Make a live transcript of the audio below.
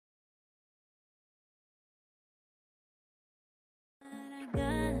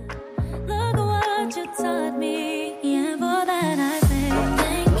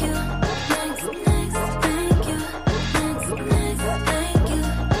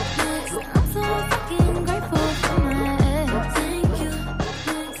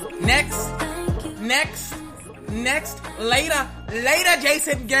next. Later,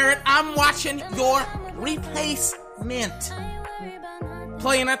 Jason Garrett. I'm watching your replacement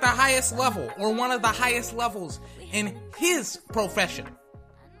playing at the highest level, or one of the highest levels in his profession.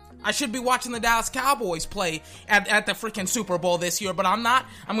 I should be watching the Dallas Cowboys play at the freaking Super Bowl this year, but I'm not.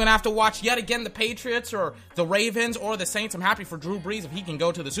 I'm going to have to watch yet again the Patriots or the Ravens or the Saints. I'm happy for Drew Brees if he can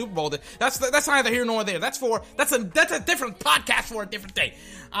go to the Super Bowl. That's neither here nor there. That's a different podcast for a different day.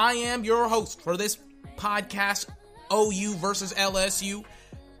 I am your host for this podcast, OU versus LSU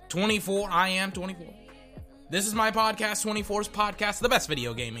 24. I am 24. This is my podcast, 24's podcast, the best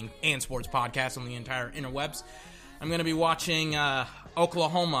video gaming and sports podcast on the entire interwebs. I'm going to be watching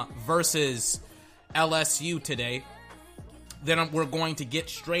Oklahoma versus LSU today. Then we're going to get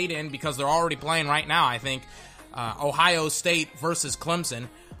straight in, because they're already playing right now, I think, Ohio State versus Clemson.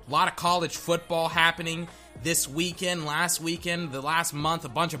 A lot of college football happening this weekend, last weekend, the last month. A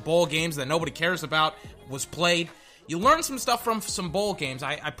bunch of bowl games that nobody cares about was played. You learn some stuff from some bowl games.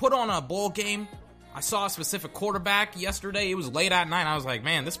 I put on a bowl game. I saw a specific quarterback yesterday. It was late at night. I was like,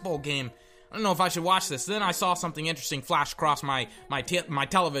 man, this bowl game, I don't know if I should watch this. Then I saw something interesting flash across my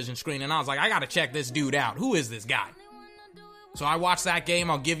television screen, and I was like, I gotta check this dude out. Who is this guy? So I watched that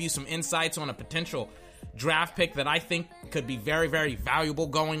game. I'll give you some insights on a potential draft pick that I think could be very, very valuable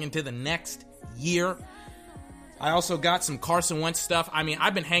going into the next year. I also got some Carson Wentz stuff. I mean,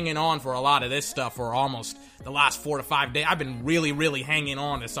 I've been hanging on for a lot of this stuff for almost the last 4 to 5 days. I've been really, really hanging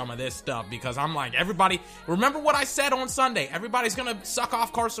on to some of this stuff, because I'm like, everybody, remember what I said on Sunday? Everybody's going to suck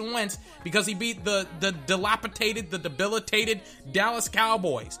off Carson Wentz because he beat the debilitated Dallas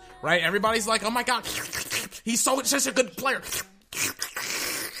Cowboys, right? Everybody's like, oh my God, he's such a good player.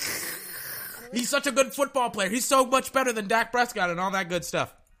 He's such a good football player. He's so much better than Dak Prescott and all that good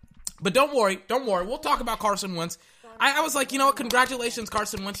stuff. But don't worry. We'll talk about Carson Wentz. I was like, you know what? Congratulations,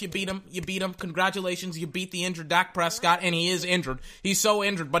 Carson Wentz. You beat him. Congratulations. You beat the injured Dak Prescott, and he is injured. He's so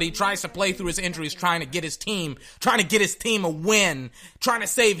injured, but he tries to play through his injuries, trying to get his team a win, trying to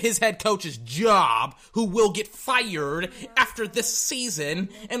save his head coach's job, who will get fired after this season,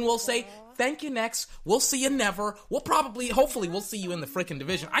 and we'll say, thank you, next. We'll see you never. Hopefully, we'll see you in the freaking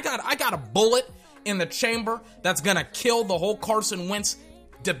division. I got a bullet in the chamber that's gonna kill the whole Carson Wentz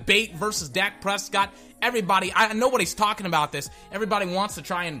debate versus Dak Prescott. Everybody, nobody's talking about this. Everybody wants to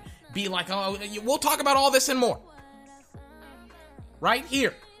try and be like, oh, we'll talk about all this and more right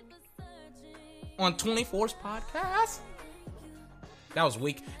here on 24's podcast. That was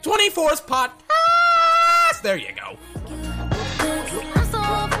weak. 24's podcast. There you go. I'm so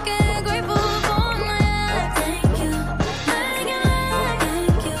fucking grateful for my life. Thank you. Thank you.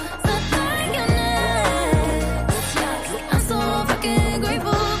 Thank you. So thank you next. I'm so fucking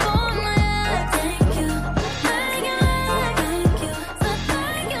grateful for my life. Thank you. Thank you. Thank you. So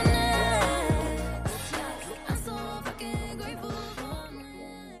thank you next. I'm so fucking grateful for my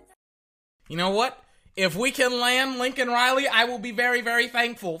life. You know what? If we can land Lincoln Riley, I will be very, very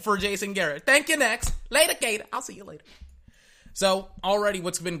thankful for Jason Garrett. Thank you, next. Later, Kate. I'll see you later. So, already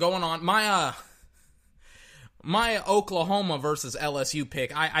what's been going on, my Oklahoma versus LSU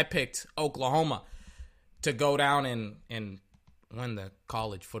pick, I picked Oklahoma to go down and win the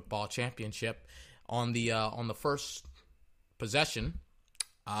college football championship on the first possession.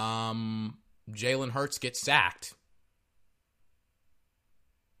 Jalen Hurts gets sacked.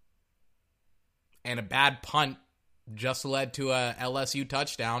 And a bad punt just led to a LSU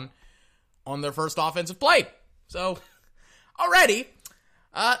touchdown on their first offensive play. So, already,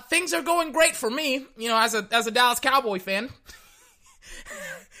 things are going great for me, you know, as a Dallas Cowboy fan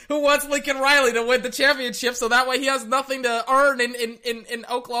who wants Lincoln Riley to win the championship, so that way he has nothing to earn in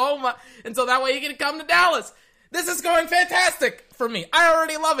Oklahoma, and so that way he can come to Dallas. This is going fantastic for me. I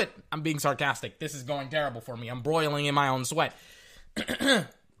already love it. I'm being sarcastic. This is going terrible for me. I'm broiling in my own sweat.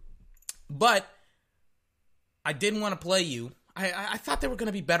 But I didn't want to play you. I thought they were going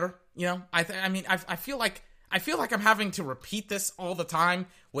to be better, you know. I feel like I'm having to repeat this all the time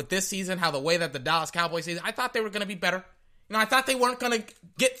with this season, how the way that the Dallas Cowboys season, I thought they were going to be better. You know, I thought they weren't going to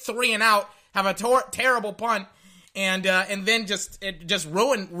get 3 and out, have a terrible punt, and then just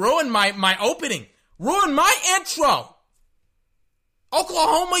ruin my opening, ruin my intro.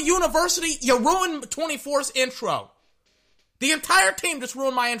 Oklahoma University, you ruined 24's intro. The entire team just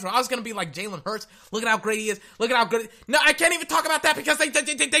ruined my intro. I was going to be like Jalen Hurts. Look at how great he is. Look at how good. No, I can't even talk about that because they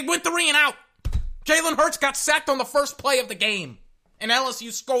went 3 and out. Jalen Hurts got sacked on the first play of the game. And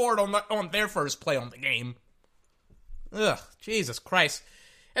LSU scored on their first play on the game. Ugh, Jesus Christ.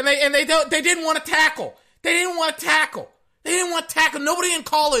 And they didn't want to tackle. They didn't want to tackle. Nobody in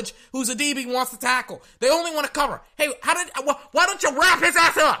college who's a DB wants to tackle. They only want to cover. Hey, why don't you wrap his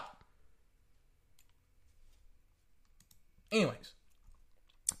ass up? Anyways,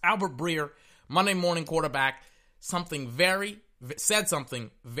 Albert Breer, Monday morning quarterback, said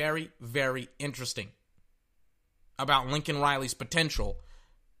something very, very interesting about Lincoln Riley's potential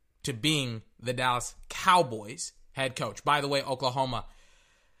to being the Dallas Cowboys head coach. By the way, Oklahoma,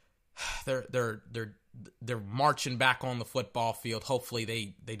 they're marching back on the football field. Hopefully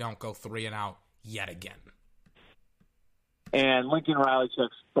they don't go 3-and-out yet again. And Lincoln Riley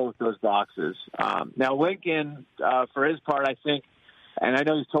checks both those boxes. Now, Lincoln, for his part, I think, and I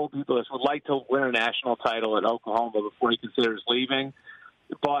know he's told people this, would like to win a national title at Oklahoma before he considers leaving.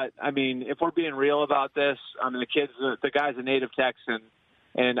 But, I mean, if we're being real about this, I mean, the guy's a native Texan,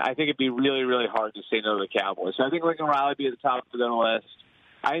 and I think it'd be really, really hard to say no to the Cowboys. So I think Lincoln Riley would be at the top of their list.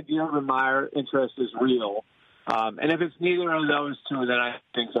 I think the Urban Meyer interest is real. And if it's neither of those two, then I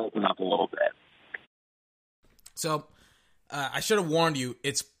think things open up a little bit. So I should have warned you.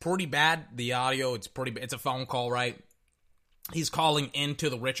 It's pretty bad, the audio. It's a phone call, right? He's calling into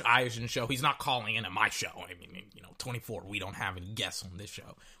the Rich Eisen show. He's not calling into my show. I mean, 24, we don't have any guests on this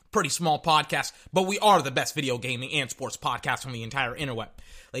show. Pretty small podcast, but we are the best video gaming and sports podcast on the entire interweb.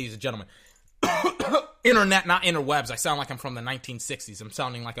 Ladies and gentlemen. Internet, not interwebs. I sound like I'm from the 1960s. I'm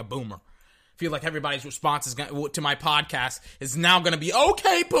sounding like a boomer. I feel like everybody's response to my podcast is now going to be,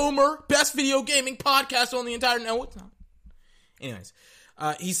 okay, boomer, best video gaming podcast on the entire... No, it's not. Anyways,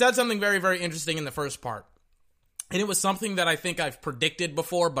 he said something very, very interesting in the first part. And it was something that I think I've predicted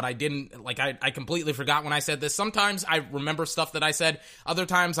before, but I didn't, I completely forgot when I said this. Sometimes I remember stuff that I said, other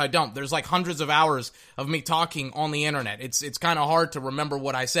times I don't. There's like hundreds of hours of me talking on the internet. It's kind of hard to remember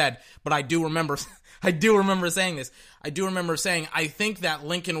what I said, but I do remember saying this. I do remember saying, I think that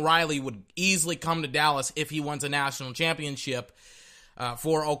Lincoln Riley would easily come to Dallas if he wins a national championship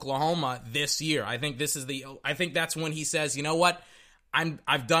for Oklahoma this year. I think that's when he says, you know what?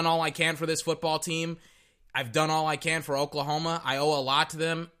 I've done all I can for this football team. I've done all I can for Oklahoma. I owe a lot to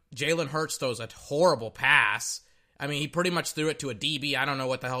them. Jalen Hurts throws a horrible pass. I mean, he pretty much threw it to a DB. I don't know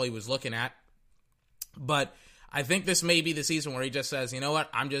what the hell he was looking at. But I think this may be the season where he just says, you know what?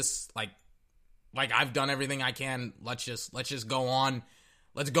 I'm just like I've done everything I can. Let's just go on.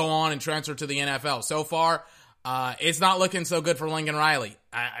 Let's go on and transfer to the NFL. So far, it's not looking so good for Lincoln Riley.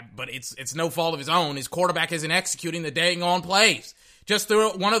 But it's no fault of his own. His quarterback isn't executing the dang on plays. Just threw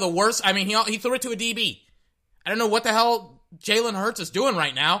one of the worst. I mean, he threw it to a DB. I don't know what the hell Jalen Hurts is doing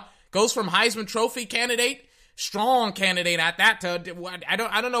right now. Goes from Heisman Trophy candidate, strong candidate at that, to I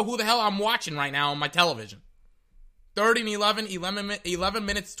don't know who the hell I'm watching right now on my television. 11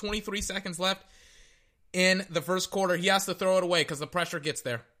 minutes, 23 seconds left in the first quarter. He has to throw it away because the pressure gets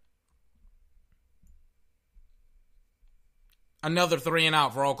there. Another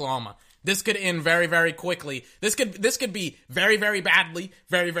 3-and-out for Oklahoma. This could end very, very quickly. This could be very, very badly,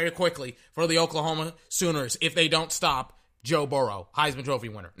 very, very quickly for the Oklahoma Sooners if they don't stop Joe Burrow, Heisman Trophy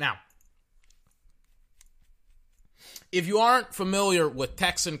winner. Now, if you aren't familiar with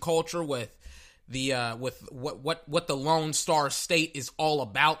Texan culture, with what the Lone Star State is all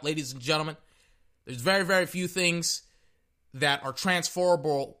about, ladies and gentlemen, there's very, very few things that are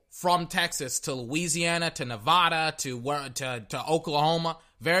transferable from Texas to Louisiana, to Nevada, to Oklahoma.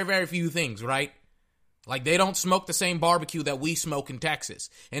 Very, very few things, right? Like, they don't smoke the same barbecue that we smoke in Texas.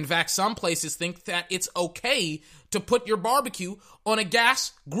 In fact, some places think that it's okay to put your barbecue on a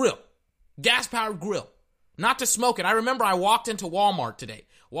gas gas-powered grill, not to smoke it. I remember I walked into Walmart today.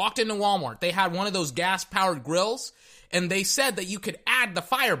 They had one of those gas-powered grills, and they said that you could add the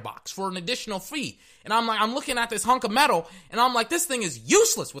firebox for an additional fee. And I'm looking at this hunk of metal, and I'm like, this thing is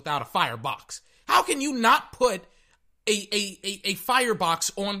useless without a firebox. How can you not put a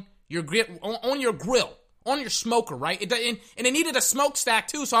firebox on your grill, on your smoker, right? And it needed a smokestack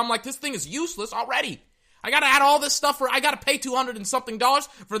too, so I'm like, this thing is useless already. I gotta add all this stuff I gotta pay $200 and something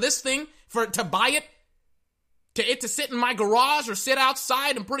for this thing, to buy it, to sit in my garage or sit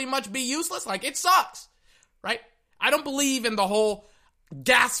outside and pretty much be useless. Like, it sucks, right? I don't believe in the whole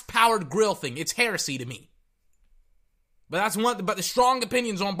gas-powered grill thing. It's heresy to me. But the strong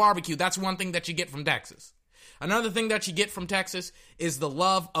opinions on barbecue, that's one thing that you get from Texas. Another thing that you get from Texas is the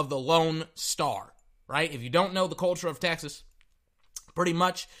love of the Lone Star, right? If you don't know the culture of Texas, pretty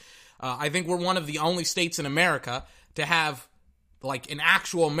much, I think we're one of the only states in America to have like an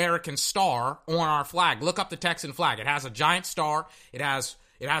actual American star on our flag. Look up the Texan flag. It has a giant star. It has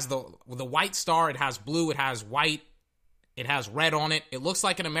the white star. It has blue. It has white. It has red on it. It looks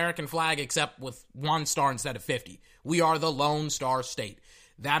like an American flag except with one star instead of 50. We are the Lone Star State.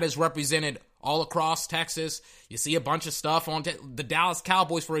 That is represented all across Texas. You see a bunch of stuff on the Dallas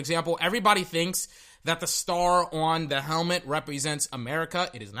Cowboys, for example. Everybody thinks that the star on the helmet represents America.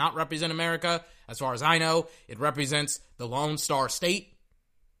 It does not represent America. As far as I know, it represents the Lone Star State.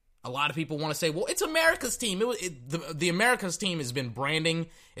 A lot of people want to say, well, it's America's team. The America's team has been branding.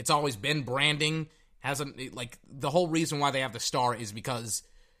 It's always been branding. The whole reason why they have the star is because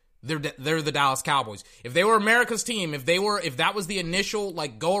they're the Dallas Cowboys. If they were America's team, if that was the initial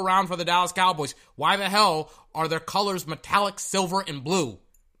go around for the Dallas Cowboys, why the hell are their colors metallic silver and blue?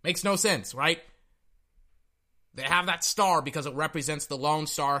 Makes no sense, right? They have that star because it represents the Lone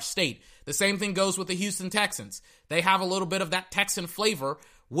Star State. The same thing goes with the Houston Texans. They have a little bit of that Texan flavor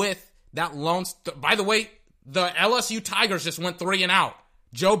with that by the way, the LSU Tigers just went 3-and-out.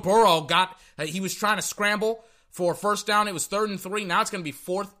 Joe Burrow he was trying to scramble for a first down. It was 3rd and 3. Now it's going to be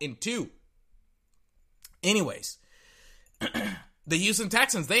 4th and 2. Anyways, the Houston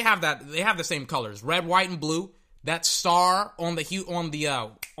Texans, they have the same colors, red, white, and blue. That star on the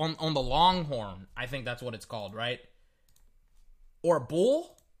Longhorn, I think that's what it's called, right? Or a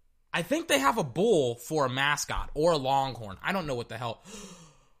bull? I think they have a bull for a mascot or a Longhorn. I don't know what the hell.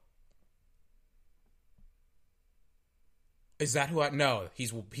 Is that who No,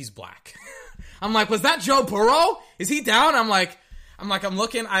 he's black. I'm like, was that Joe Burrow? Is he down? I'm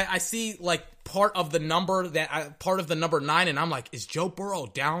looking, I see part of the number 9, and I'm like, is Joe Burrow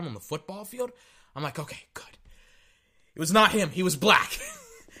down on the football field? I'm like, okay, good. It was not him. He was black.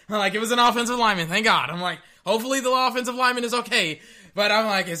 I'm like, it was an offensive lineman. Thank God. I'm like, hopefully the offensive lineman is okay. But I'm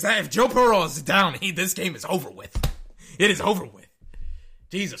like, if Joe Burrow is down, this game is over with. It is over with.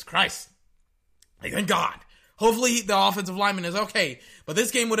 Jesus Christ. Thank God. Hopefully the offensive lineman is okay. But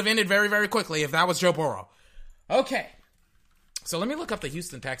this game would have ended very, very quickly if that was Joe Burrow. Okay. So let me look up the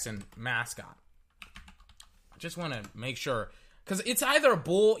Houston Texan mascot. I just want to make sure. Because it's either a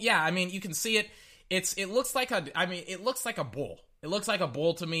bull. Yeah, I mean, you can see it. It looks like a bull. It looks like a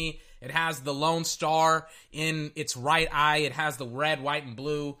bull to me. It has the Lone Star in its right eye. It has the red, white, and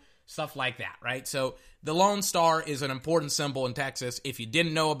blue, stuff like that, right? So the Lone Star is an important symbol in Texas. If you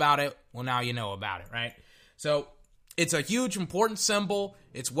didn't know about it, well, now you know about it, right? So it's a huge, important symbol.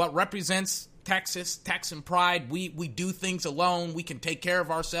 It's what represents Texas, Texan pride. We do things alone. We can take care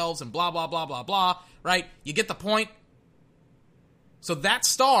of ourselves and blah, blah, blah, blah, blah, right? You get the point? So that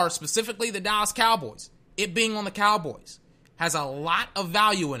star, specifically the Dallas Cowboys, it being on the Cowboys, has a lot of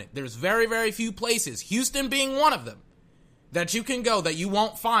value in it. There's very, very few places, Houston being one of them, that you can go that you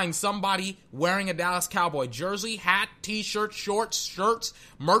won't find somebody wearing a Dallas Cowboy jersey, hat, t-shirt, shorts, shirts,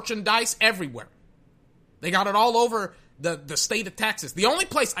 merchandise everywhere. They got it all over the state of Texas. The only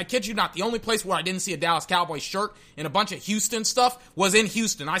place, I kid you not, the only place where I didn't see a Dallas Cowboys shirt and a bunch of Houston stuff was in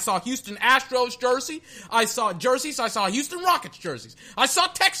Houston. I saw Houston Astros jersey. I saw jerseys. I saw Houston Rockets jerseys. I saw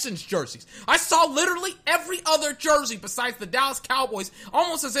Texans jerseys. I saw literally every other jersey besides the Dallas Cowboys,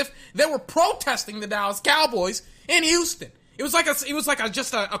 almost as if they were protesting the Dallas Cowboys in Houston. It was like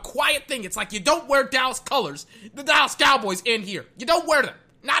just a quiet thing. It's like you don't wear Dallas colors, the Dallas Cowboys in here. You don't wear them.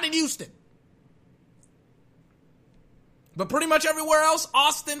 Not in Houston. But pretty much everywhere else,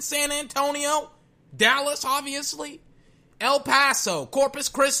 Austin, San Antonio, Dallas, obviously, El Paso, Corpus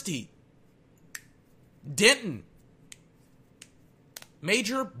Christi, Denton,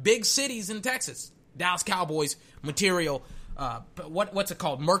 major big cities in Texas. Dallas Cowboys material, what's it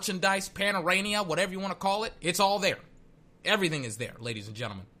called? Merchandise, Panorania, whatever you want to call it. It's all there. Everything is there, ladies and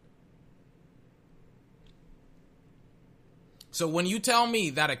gentlemen. So when you tell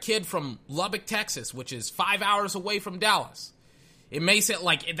me that a kid from Lubbock, Texas, which is 5 hours away from Dallas, it may say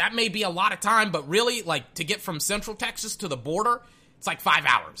that may be a lot of time, but really to get from Central Texas to the border, it's 5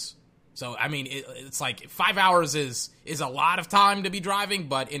 hours. So I mean, it's 5 hours is a lot of time to be driving,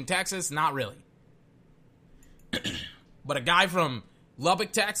 but in Texas, not really. But a guy from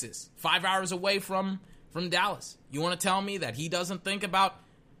Lubbock, Texas, 5 hours away from Dallas, you want to tell me that he doesn't think about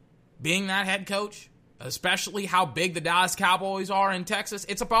being that head coach? Especially how big the Dallas Cowboys are in Texas.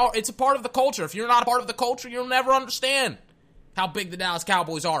 It's a part of the culture. If you're not a part of the culture, you'll never understand how big the Dallas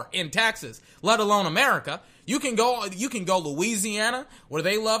Cowboys are in Texas, let alone America. You can go Louisiana, where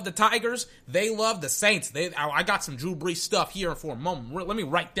they love the Tigers. They love the Saints. I got some Drew Brees stuff here for a moment. Let me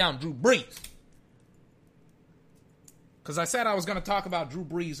write down Drew Brees. Because I said I was going to talk about Drew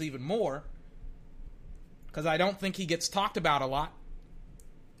Brees even more. Because I don't think he gets talked about a lot.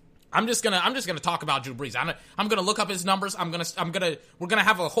 I'm just gonna talk about Drew Brees. I'm gonna look up his numbers. We're gonna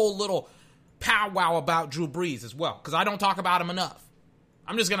have a whole little powwow about Drew Brees as well, because I don't talk about him enough.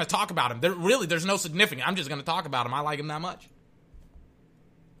 I'm just gonna talk about him. There's no significance. I'm just gonna talk about him. I like him that much.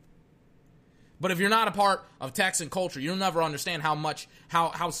 But if you're not a part of Texan culture, you'll never understand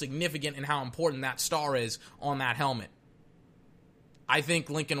how significant and how important that star is on that helmet. I think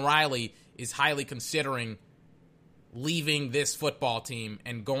Lincoln Riley is highly considering leaving this football team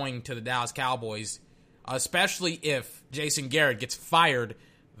and going to the Dallas Cowboys, especially if Jason Garrett gets fired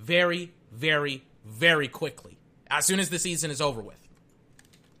very, very, very quickly, as soon as the season is over with.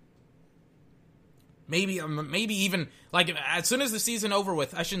 Maybe even, like, as soon as the season over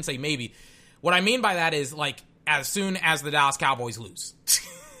with, I shouldn't say maybe. What I mean by that is, like, as soon as the Dallas Cowboys lose.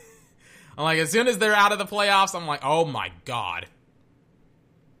 I'm like, as soon as they're out of the playoffs, I'm like, oh my God.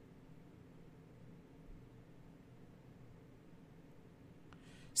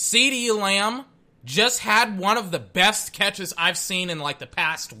 CeeDee Lamb just had one of the best catches I've seen in, like, the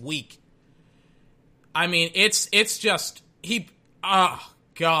past week. I mean, it's just, oh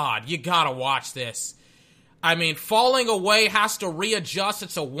God, you gotta watch this. I mean, falling away, has to readjust.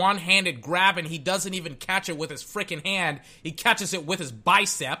 It's a one-handed grab, and he doesn't even catch it with his freaking hand. He catches it with his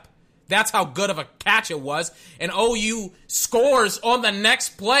bicep. That's how good of a catch it was. And OU scores on the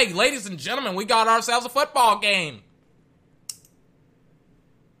next play. Ladies and gentlemen, we got ourselves a football game.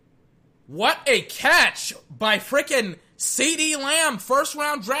 What a catch by freaking CeeDee Lamb.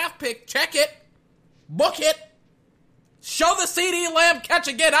 First-round draft pick. Check it. Book it. Show the CeeDee Lamb catch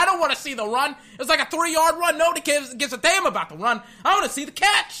again. I don't want to see the run. It was like a 3-yard run. Nobody gives a damn about the run. I want to see the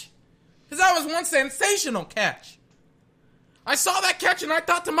catch. Because that was one sensational catch. I saw that catch and I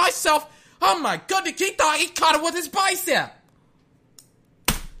thought to myself, oh my goodness, he thought he caught it with his bicep.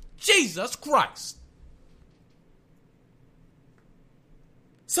 Jesus Christ.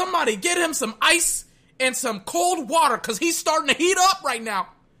 Somebody get him some ice and some cold water because he's starting to heat up right now.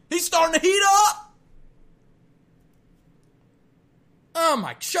 He's starting to heat up. Oh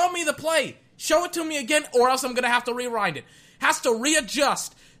my, show me the play. Show it to me again or else I'm going to have to rewind it. Has to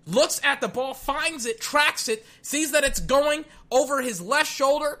readjust. Looks at the ball, finds it, tracks it, sees that it's going over his left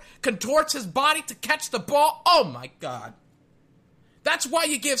shoulder, contorts his body to catch the ball. Oh my God. That's why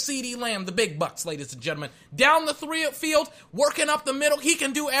you give CeeDee Lamb the big bucks, ladies and gentlemen. Down the field, working up the middle. He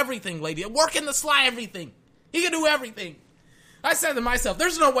can do everything, lady. Working the slide, everything. He can do everything. I said to myself,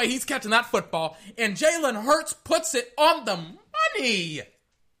 there's no way he's catching that football. And Jalen Hurts puts it on the money.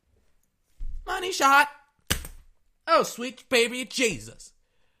 Money shot. Oh, sweet baby Jesus.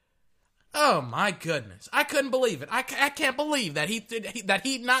 Oh, my goodness. I couldn't believe it. I can't believe that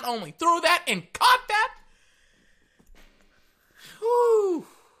he not only threw that and caught that. Ooh.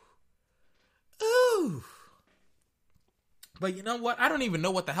 Ooh. But you know what? I don't even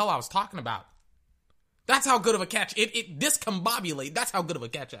know what the hell I was talking about. That's how good of a catch. It discombobulated. That's how good of a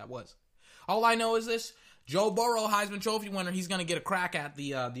catch that was. All I know is this. Joe Burrow, Heisman Trophy winner, he's going to get a crack at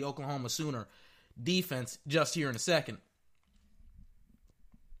the Oklahoma Sooner defense just here in a second.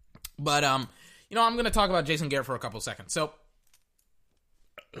 But, I'm going to talk about Jason Garrett for a couple seconds. So,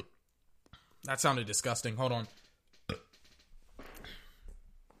 that sounded disgusting. Hold on.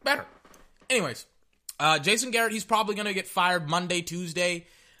 Better. Anyways, Jason Garrett, he's probably going to get fired Monday, Tuesday,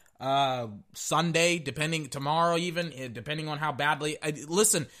 Sunday, tomorrow even, depending on how badly.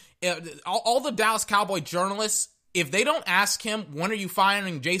 Listen, all the Dallas Cowboy journalists, if they don't ask him, when are you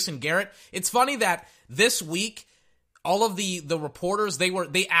firing Jason Garrett? It's funny that this week, all of the reporters,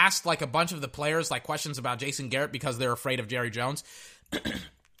 they asked like a bunch of the players like questions about Jason Garrett because they're afraid of Jerry Jones.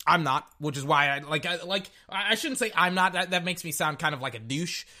 I'm not, which is why I shouldn't say I'm not. That makes me sound kind of like a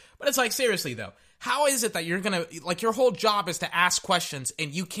douche. But it's like, seriously though, how is it that you're gonna, like, your whole job is to ask questions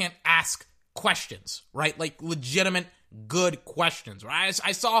and you can't ask questions, right? Like legitimate good questions, right?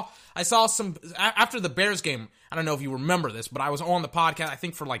 I saw some after the Bears game. I don't know if you remember this, but I was on the podcast, I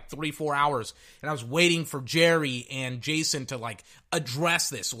think for like 3-4 hours, and I was waiting for Jerry and Jason to like address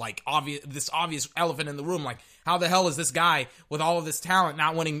this, like obvious elephant in the room. Like, how the hell is this guy with all of this talent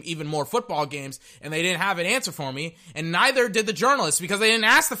not winning even more football games? And they didn't have an answer for me, and neither did the journalists because they didn't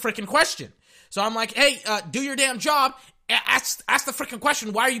ask the freaking question. So I'm like, hey, do your damn job. Ask the freaking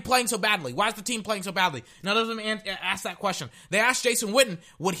question, why are you playing so badly? Why is the team playing so badly? None of them asked that question. They asked Jason Witten,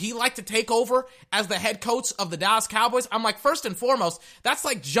 would he like to take over as the head coach of the Dallas Cowboys? I'm like, first and foremost, that's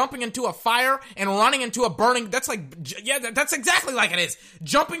like jumping into a fire and running into a burning, that's exactly like it is.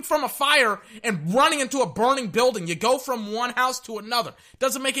 Jumping from a fire and running into a burning building. You go from one house to another.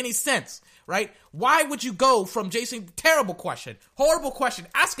 Doesn't make any sense. Right? Why would you go from Jason? Terrible question. Horrible question.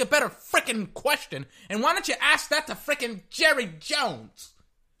 Ask a better freaking question. And why don't you ask that to freaking Jerry Jones?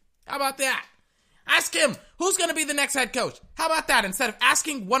 How about that? Ask him, who's going to be the next head coach? How about that instead of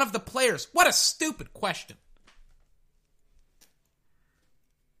asking one of the players? What a stupid question.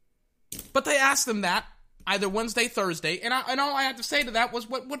 But they asked him that either Wednesday, Thursday, and all I had to say to that was,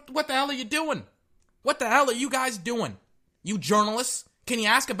 what the hell are you doing? What the hell are you guys doing? You journalists, can you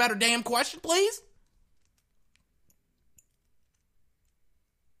ask a better damn question, please?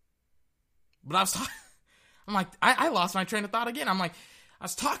 But I'm like, I lost my train of thought again. I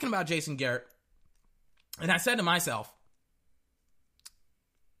was talking about Jason Garrett, and I said to myself,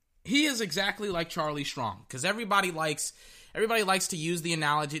 he is exactly like Charlie Strong, because everybody likes to use the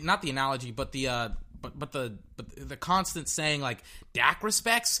analogy, not the analogy, but the constant saying, like, Dak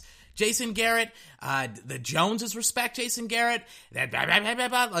respects Jason Garrett, the Joneses respect Jason Garrett,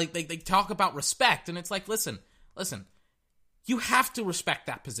 like they talk about respect, and it's like, listen, you have to respect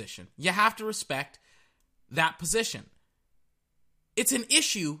that position. You have to respect that position. It's an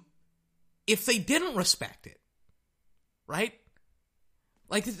issue if they didn't respect it, right?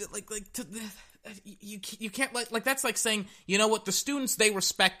 You can't, like that's like saying, you know what, the students, they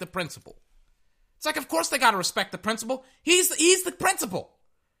respect the principal. It's like, of course they gotta respect the principal. He's the principal.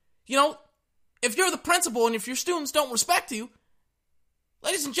 You know, if you're the principal and if your students don't respect you,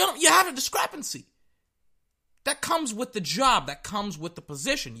 ladies and gentlemen, you have a discrepancy. That comes with the job. That comes with the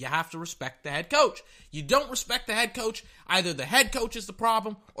position. You have to respect the head coach. You don't respect the head coach, either the head coach is the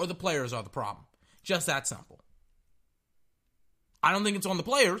problem or the players are the problem. Just that simple. I don't think it's on the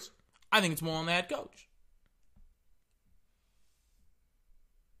players. I think it's more on the head coach.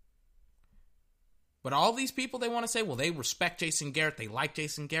 But all these people, they want to say, well, they respect Jason Garrett, they like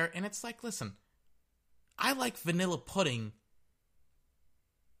Jason Garrett, and it's like, listen, I like vanilla pudding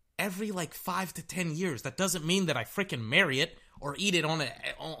every 5 to 10 years. That doesn't mean that I freaking marry it or eat it on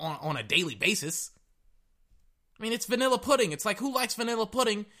a daily basis. I mean, it's vanilla pudding. It's like, who likes vanilla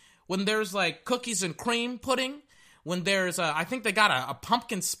pudding when there's cookies and cream pudding? When there's, I think they got a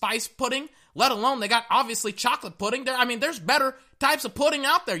pumpkin spice pudding, let alone they got, obviously, chocolate pudding. There's better types of pudding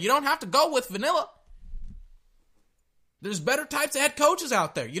out there. You don't have to go with vanilla. There's better types of head coaches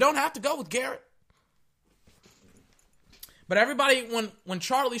out there. You don't have to go with Garrett. But everybody, when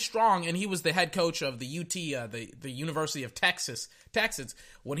Charlie Strong, and he was the head coach of the UT, the University of Texas,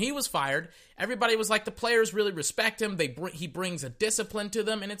 when he was fired, everybody was like, the players really respect him. He brings a discipline to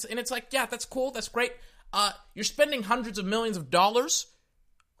them, and it's like, yeah, that's cool, that's great. You're spending hundreds of millions of dollars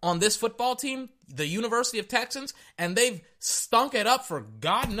on this football team, the University of Texans, and they've stunk it up for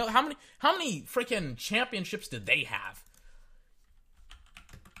God knows how many freaking championships did they have?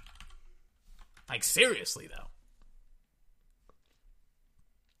 Seriously though.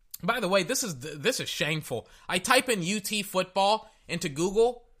 By the way, this is shameful. I type in UT football into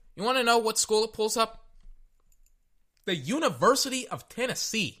Google. You want to know what school it pulls up? The University of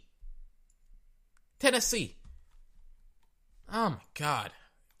Tennessee. Tennessee. Oh my God.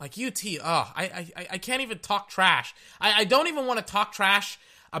 UT, I can't even talk trash. I don't even want to talk trash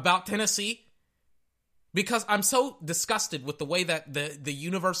about Tennessee because I'm so disgusted with the way that the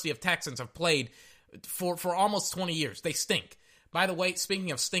University of Texans have played for almost 20 years. They stink. By the way,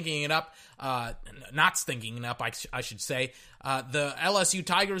 speaking of stinking it up, not stinking it up, I should say, the LSU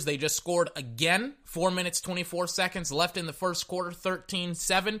Tigers, they just scored again, 4 minutes, 24 seconds left in the first quarter,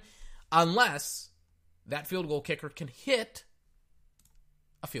 13-7, unless that field goal kicker can hit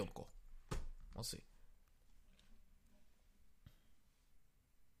a field goal. We'll see.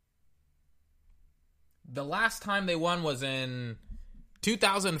 The last time they won was in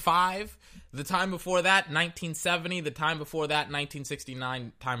 2005. The time before that, 1970. The time before that,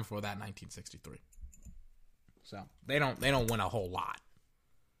 1969. Time before that, 1963. So they don't win a whole lot.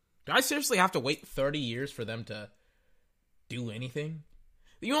 Do I seriously have to wait 30 years for them to do anything?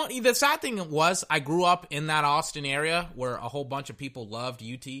 You know, the sad thing was, I grew up in that Austin area where a whole bunch of people loved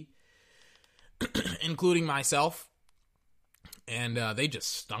UT, including myself, and they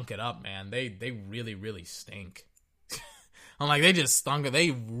just stunk it up, man. They really, really stink. I'm like, they just stunk it.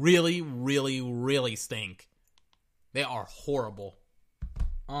 They really, really, really stink. They are horrible.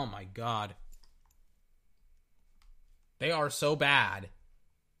 Oh my God. They are so bad.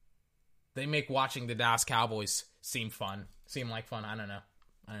 They make watching the Dallas Cowboys seem like fun. I don't know.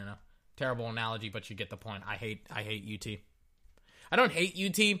 Terrible analogy, but you get the point. I hate UT. I don't hate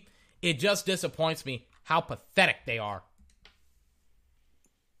UT. It just disappoints me how pathetic they are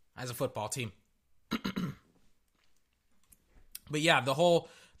as a football team. But yeah, the whole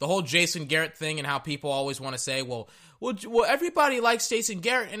Jason Garrett thing and how people always want to say, well, everybody likes Jason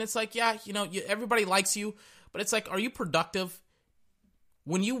Garrett, and it's like, yeah, everybody likes you, but it's like, are you productive?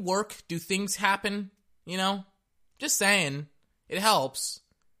 When you work, do things happen? Just saying, it helps.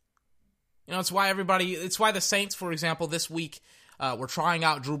 It's why the Saints, for example, this week were trying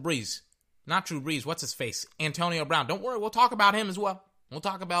out Drew Brees. Not Drew Brees, what's his face? Antonio Brown. Don't worry, we'll talk about him as well. We'll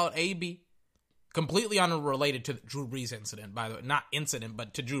talk about AB. Completely unrelated to the Drew Brees incident, by the way. Not incident,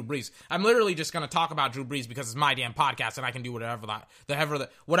 but to Drew Brees. I'm literally just going to talk about Drew Brees because it's my damn podcast and I can do whatever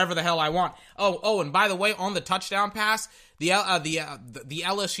the hell I want. Oh, and by the way, on the touchdown pass, the LSU,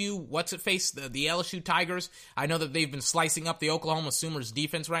 the LSU Tigers, I know that they've been slicing up the Oklahoma Sooners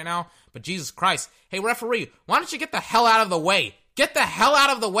defense right now, but Jesus Christ. Hey, referee, why don't you get the hell out of the way? Get the hell out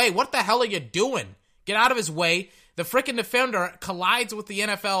of the way. What the hell are you doing? Get out of his way. The frickin' defender collides with the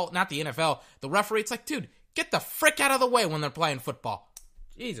the referee. It's like, dude, get the frick out of the way when they're playing football.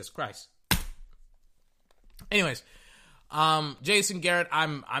 Jesus Christ. Anyways, Jason Garrett,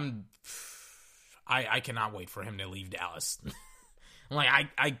 I cannot wait for him to leave Dallas. I'm like,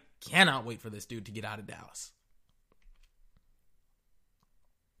 I cannot wait for this dude to get out of Dallas.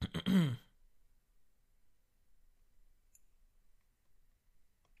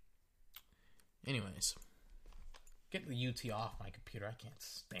 Anyways. Get the UT off my computer. I can't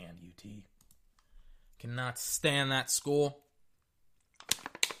stand UT. Cannot stand that school.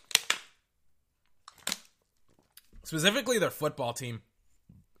 Specifically their football team.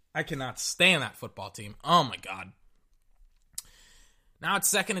 I cannot stand that football team. Oh my God. Now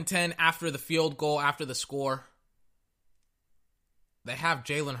it's 2nd and 10 after the field goal, after the score. They have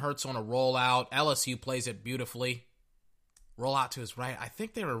Jalen Hurts on a rollout. LSU plays it beautifully. Roll out to his right. I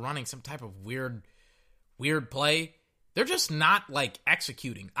think they were running some type of weird play. They're just not,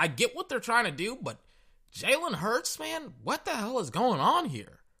 executing. I get what they're trying to do, but Jalen Hurts, man, what the hell is going on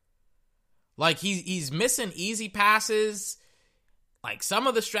here? He's missing easy passes. Some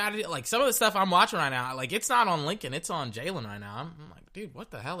of the strategy, some of the stuff I'm watching right now, it's not on Lincoln, it's on Jalen right now. I'm like, dude,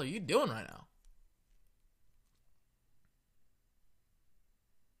 what the hell are you doing right now?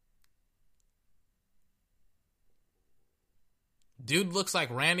 Dude looks like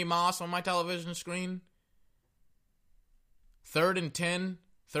Randy Moss on my television screen. 3rd and 10,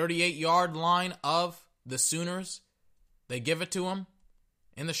 38-yard line of the Sooners. They give it to him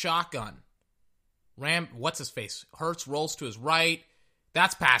in the shotgun. What's-his-face? Hurts rolls to his right.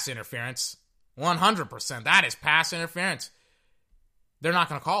 That's pass interference. 100%. That is pass interference. They're not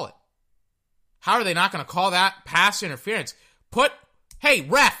going to call it. How are they not going to call that pass interference? Hey,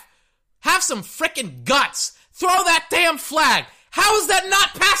 ref, have some freaking guts. Throw that damn flag. How is that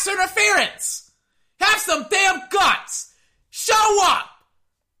not pass interference? Have some damn guts. Show up!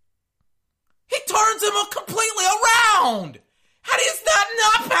 He turns him completely around! How is that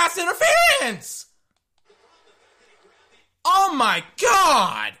not pass interference? Oh my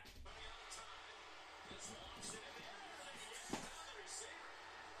God!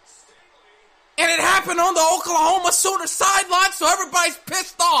 And it happened on the Oklahoma Sooner sideline, so everybody's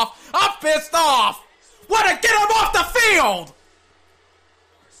pissed off. I'm pissed off! Want to get him off the field!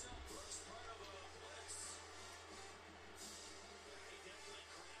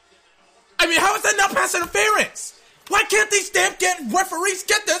 I mean, how is that not pass interference? Why can't these damn referees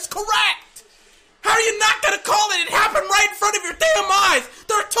get this correct? How are you not going to call it? It happened right in front of your damn eyes.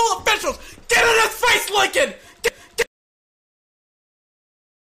 There are 2 officials. Get in his face, Lincoln! Get.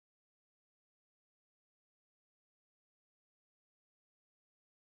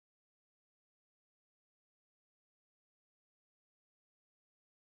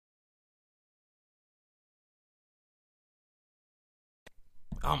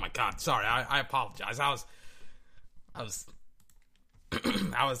 Oh my God! Sorry, I apologize. I was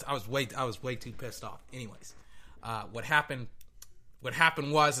way too pissed off. Anyways, what happened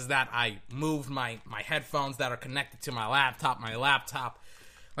was that I moved my headphones that are connected to my laptop.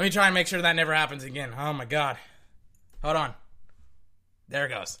 Let me try and make sure that never happens again. Oh my God! Hold on. There it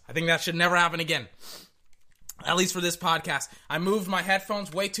goes. I think that should never happen again. At least for this podcast. I moved my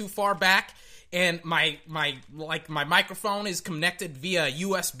headphones way too far back. And my microphone is connected via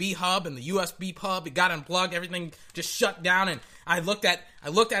USB hub, and the USB hub, it got unplugged, everything just shut down, and I looked at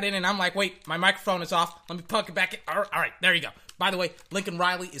it, and I'm like, wait, my microphone is off, let me plug it back in. All right, there you go. By the way, Lincoln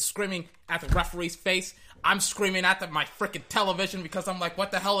Riley is screaming at the referee's face. I'm screaming at my freaking television because I'm like,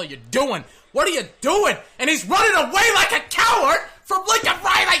 what the hell are you doing? What are you doing? And he's running away like a coward from Lincoln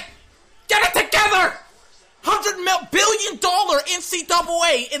Riley. Get it together. $100 billion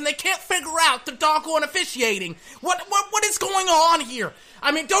NCAA, and they can't figure out the doggone officiating. What is going on here?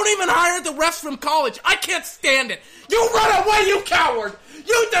 I mean, don't even hire the refs from college. I can't stand it. You run away, you coward!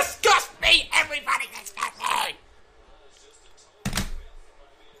 You disgust me! Everybody disgusts me!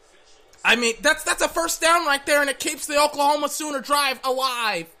 I mean, that's a first down right there, and it keeps the Oklahoma Sooner drive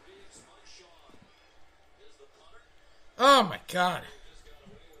alive. Oh my God.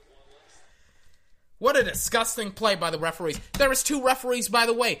 What a disgusting play by the referees. There was 2 referees, by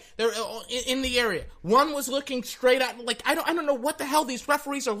the way. They're in the area. One was looking straight at, I don't know what the hell these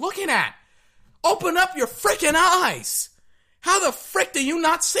referees are looking at. Open up your freaking eyes. How the frick do you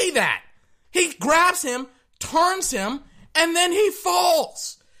not see that? He grabs him, turns him, and then he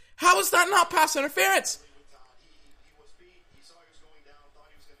falls. How is that not pass interference? He was beat. He saw he was going down,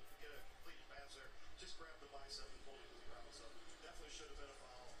 thought he was going to get a completed pass there. Just grabbed the bicep and pulled it to the ground. So definitely should have been a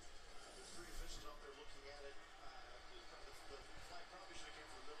foul. There's three officials out there looking at it. The flag probably should have came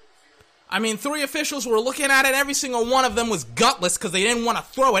from the middle of the field. I mean, 3 officials were looking at it. Every single one of them was gutless because they didn't want to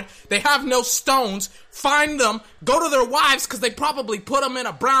throw it. They have no stones. Find them. Go to their wives because they probably put them in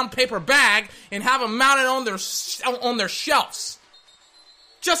a brown paper bag and have them mounted on their shelves.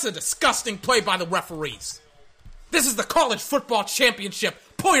 Just a disgusting play by the referees. This is the college football championship.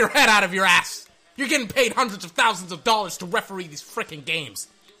 Pull your head out of your ass. You're getting paid hundreds of thousands of dollars to referee these freaking games.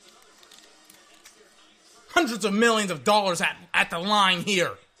 Hundreds of millions of dollars at the line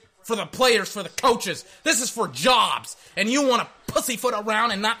here. For the players, for the coaches. This is for jobs. And you want to pussyfoot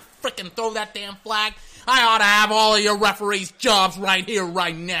around and not freaking throw that damn flag? I ought to have all of your referees' jobs right here,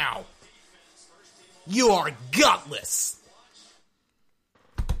 right now. You are gutless.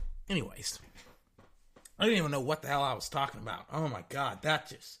 Anyways. I didn't even know what the hell I was talking about. Oh my God,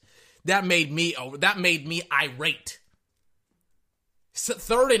 that made me irate. So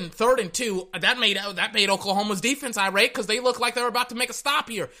third and 2, that made Oklahoma's defense irate because they looked like they were about to make a stop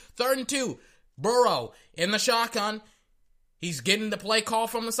here. 3rd and 2, Burrow in the shotgun. He's getting the play call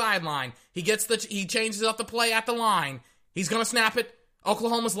from the sideline. He changes up the play at the line. He's gonna snap it.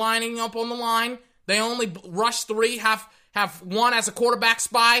 Oklahoma's lining up on the line. They only rush 3, have 1 as a quarterback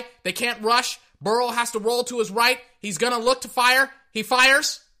spy. They can't rush. Burrow has to roll to his right. He's gonna look to fire. He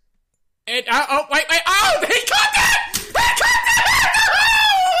fires. And he caught that! He caught that!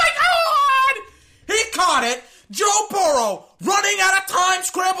 He caught it. Joe Burrow running out of time,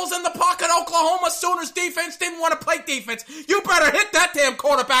 scrambles in the pocket. Oklahoma Sooners defense didn't want to play defense. You better hit that damn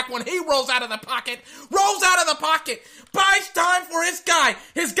quarterback when he rolls out of the pocket. Buys time for his guy.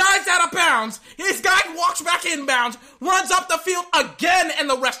 His guy's out of bounds. His guy walks back inbounds, runs up the field again, and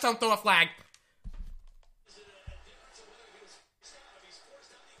the rest don't throw a flag.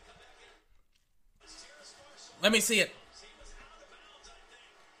 Let me see it.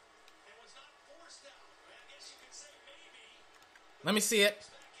 Let me see it.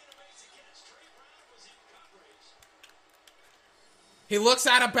 He looks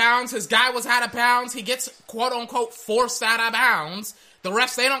out of bounds. His guy was out of bounds. He gets, quote-unquote, forced out of bounds. The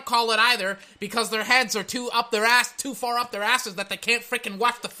refs, they don't call it either because their heads are too far up their asses that they can't freaking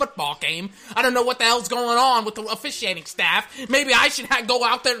watch the football game. I don't know what the hell's going on with the officiating staff. Maybe I should go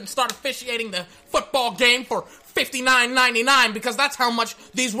out there and start officiating the football game for $59.99 because that's how much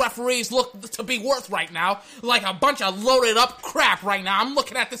these referees look to be worth right now. Like a bunch of loaded up crap right now. I'm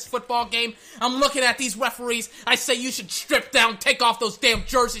looking at this football game. I'm looking at these referees. I say you should strip down, take off those damn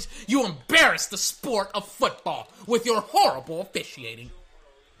jerseys. You embarrass the sport of football with your horrible officiating.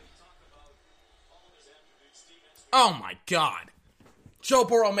 Oh my God. Joe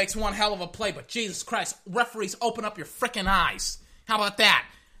Burrow makes one hell of a play, but Jesus Christ, referees, open up your frickin' eyes. How about that?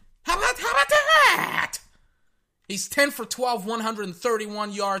 How about that? He's 10 for 12,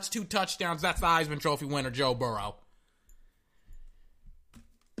 131 yards, 2 touchdowns. That's the Heisman Trophy winner, Joe Burrow.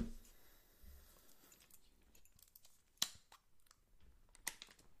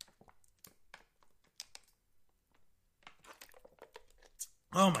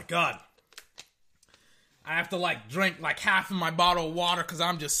 Oh my God. I have to drink half of my bottle of water because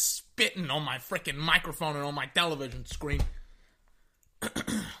I'm just spitting on my freaking microphone and on my television screen.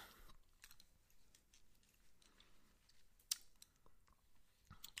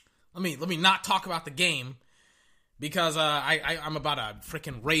 Let me not talk about the game because I'm about to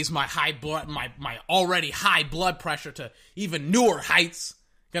freaking raise my my already high blood pressure to even newer heights.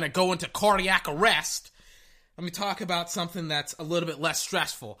 Gonna go into cardiac arrest. Let me talk about something that's a little bit less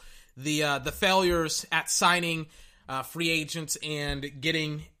stressful. The failures at signing free agents and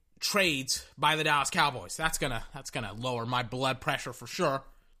getting trades by the Dallas Cowboys. That's gonna lower my blood pressure for sure.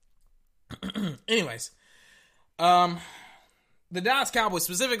 Anyways, the Dallas Cowboys,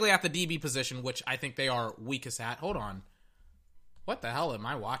 specifically at the DB position, which I think they are weakest at. Hold on. What the hell am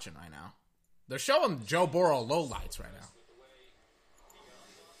I watching right now? They're showing Joe Burrow lowlights right now.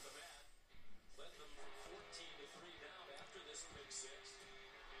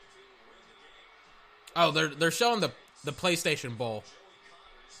 Oh, they're showing the PlayStation Bowl.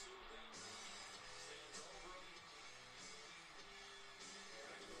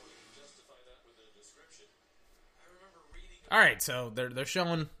 All right, so they're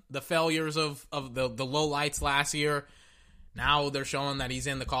showing the failures of the lowlights last year. Now they're showing that he's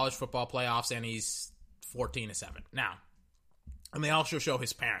in the college football playoffs and he's 14-7. Now, and they also show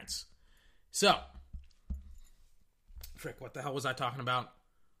his parents. So, frick, what the hell was I talking about?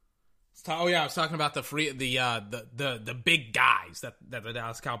 I was talking about the big guys that the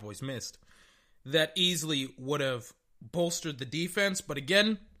Dallas Cowboys missed that easily would have bolstered the defense. But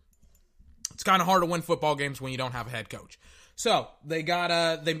again, it's kind of hard to win football games when you don't have a head coach. So they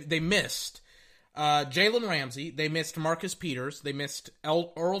got they missed Jalen Ramsey, they missed Marcus Peters, they missed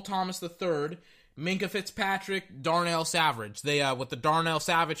Earl Thomas III, Minka Fitzpatrick, Darnell Savage. They with the Darnell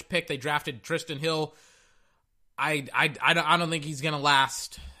Savage pick, they drafted Tristan Hill. I don't think he's gonna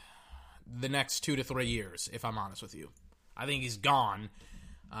last the next 2 to 3 years, if I'm honest with you. I think he's gone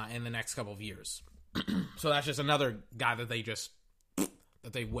in the next couple of years. So that's just another guy that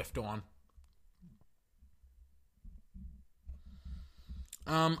they whiffed on.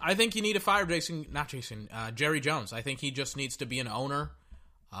 I think you need to fire Jerry Jones. I think he just needs to be an owner.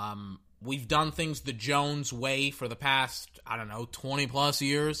 We've done things the Jones way for the past, 20 plus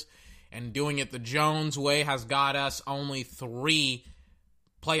years. And doing it the Jones way has got us only 3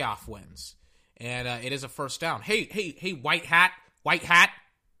 playoff wins. And it is a first down. Hey, white hat. Why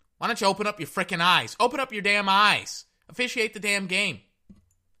don't you open up your freaking eyes? Open up your damn eyes. Officiate the damn game.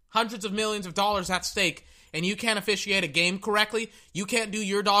 Hundreds of millions of dollars at stake, and you can't officiate a game correctly? You can't do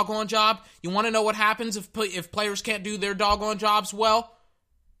your doggone job? You want to know what happens if players can't do their doggone jobs well?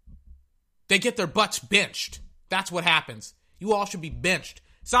 They get their butts benched. That's what happens. You all should be benched.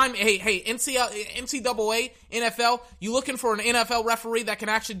 Hey, NCAA, NFL, you looking for an NFL referee that can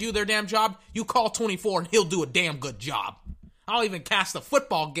actually do their damn job? You call 24 and he'll do a damn good job. I'll even cast the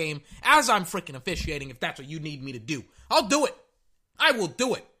football game as I'm freaking officiating if that's what you need me to do. I'll do it. I will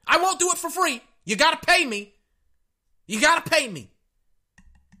do it. I won't do it for free. You gotta pay me.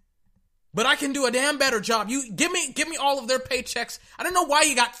 But I can do a damn better job. You give me all of their paychecks. I don't know why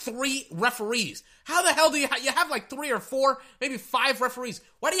you got 3 referees. How the hell do you have like 3 or 4, maybe 5 referees?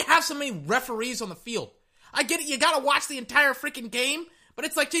 Why do you have so many referees on the field? I get it. You gotta watch the entire freaking game, but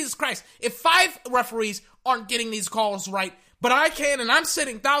it's like, Jesus Christ. If 5 referees aren't getting these calls right, but I can, and I'm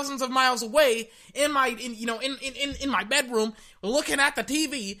sitting thousands of miles away in my bedroom looking at the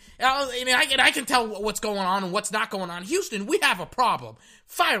TV, and I can tell what's going on and what's not going on. Houston, we have a problem.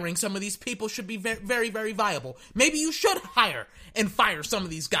 Firing some of these people should be very, very, very viable. Maybe you should hire and fire some of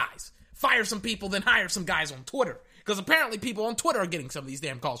these guys. Fire some people, then hire some guys on Twitter. Because apparently people on Twitter are getting some of these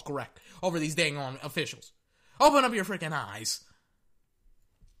damn calls correct over these dang on officials. Open up your freaking eyes.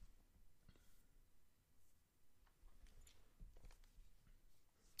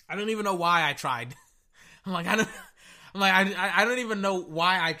 I don't even know why I tried. I don't even know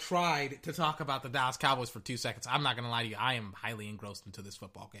why I tried to talk about the Dallas Cowboys for 2 seconds. I'm not going to lie to you. I am highly engrossed into this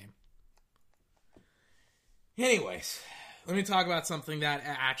football game. Anyways, let me talk about something that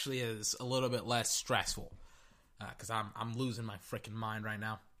actually is a little bit less stressful. Because I'm losing my freaking mind right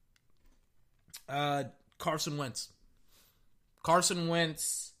now. Carson Wentz.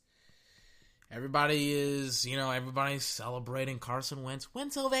 Everybody's celebrating Carson Wentz.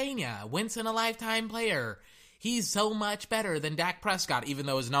 Pennsylvania, Wentz in a lifetime player. He's so much better than Dak Prescott, even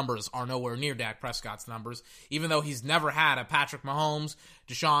though his numbers are nowhere near Dak Prescott's numbers. Even though he's never had a Patrick Mahomes,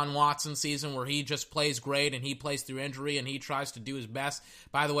 Deshaun Watson season where he just plays great and he plays through injury and he tries to do his best.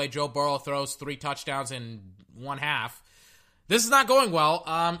 By the way, Joe Burrow throws 3 touchdowns in 1 half. This is not going well.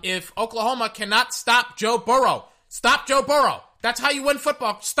 If Oklahoma cannot stop Joe Burrow, stop Joe Burrow. That's how you win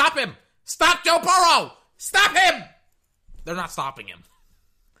football. Stop him. Stop Joe Burrow! Stop him! They're not stopping him.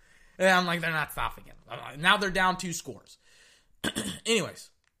 And I'm like, they're not stopping him. Now they're down 2 scores. Anyways.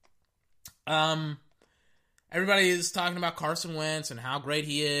 Everybody is talking about Carson Wentz and how great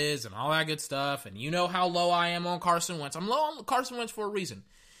he is and all that good stuff. And you know how low I am on Carson Wentz. I'm low on Carson Wentz for a reason.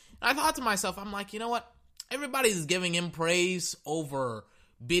 And I thought to myself, I'm like, you know what? Everybody's giving him praise over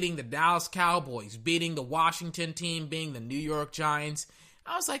beating the Dallas Cowboys, beating the Washington team, beating the New York Giants.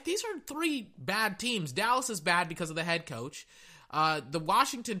 I was like, these are 3 bad teams. Dallas is bad because of the head coach. The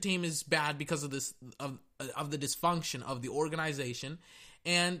Washington team is bad because of the dysfunction of the organization,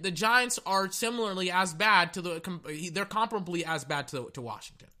 and the Giants are similarly as bad they're comparably as bad to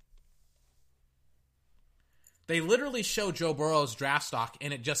Washington. They literally show Joe Burrow's draft stock,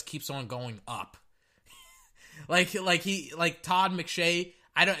 and it just keeps on going up. like Todd McShay.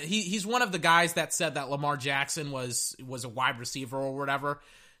 He's one of the guys that said that Lamar Jackson was a wide receiver or whatever.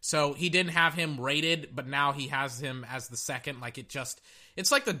 So he didn't have him rated, but now he has him as the second.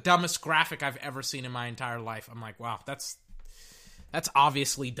 It's like the dumbest graphic I've ever seen in my entire life. I'm like, wow, that's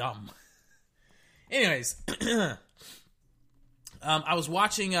obviously dumb. Anyways, I was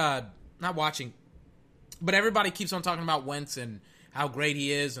not watching, but everybody keeps on talking about Wentz and how great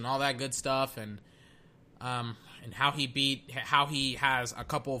he is and all that good stuff. And and how he has a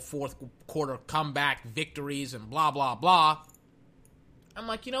couple of fourth quarter comeback victories and blah, blah, blah. I'm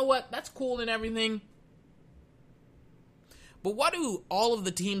like, you know what? That's cool and everything. But what do all of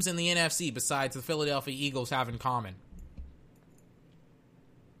the teams in the NFC besides the Philadelphia Eagles have in common?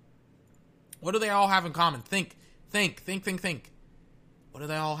 What do they all have in common? Think. What do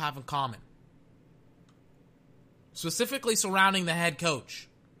they all have in common? Specifically surrounding the head coach.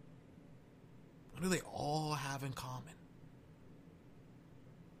 What do they all have in common?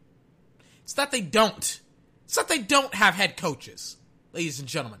 It's that they don't. It's that they don't have head coaches, ladies and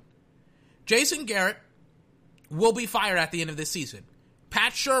gentlemen. Jason Garrett will be fired at the end of this season.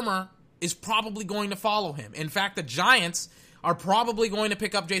 Pat Shurmur is probably going to follow him. In fact, the Giants are probably going to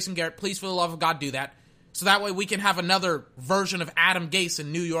pick up Jason Garrett. Please, for the love of God, do that. So that way we can have another version of Adam Gase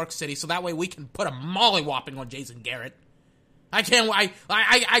in New York City. So that way we can put a mollywhopping on Jason Garrett. I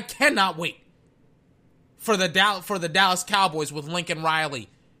cannot wait for the Dallas Cowboys with Lincoln Riley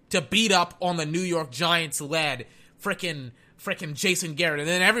to beat up on the New York Giants-led frickin' Jason Garrett. And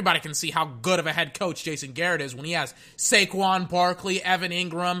then everybody can see how good of a head coach Jason Garrett is when he has Saquon Barkley, Evan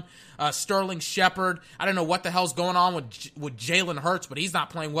Ingram, Sterling Shepard. I don't know what the hell's going on with Jalen Hurts, but he's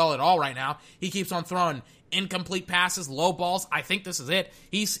not playing well at all right now. He keeps on throwing incomplete passes, low balls. I think this is it.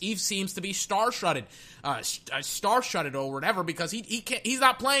 He seems to be star-studded or whatever, because he's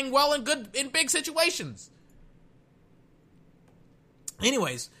not playing well in big situations.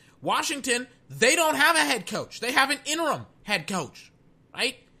 Anyways, Washington, they don't have a head coach. They have an interim head coach,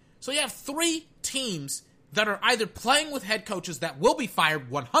 right? So you have three teams that are either playing with head coaches that will be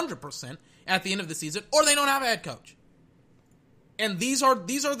fired 100% at the end of the season, or they don't have a head coach. And these are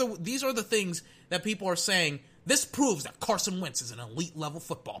the things that people are saying. This proves that Carson Wentz is an elite level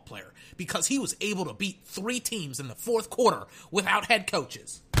football player because he was able to beat three teams in the fourth quarter without head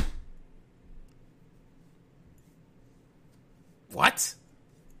coaches. What?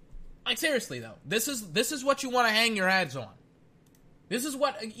 Like, seriously though, this is what you want to hang your heads on. This is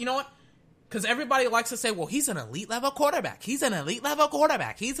what, you know what? Because everybody likes to say, well, he's an elite level quarterback. He's an elite level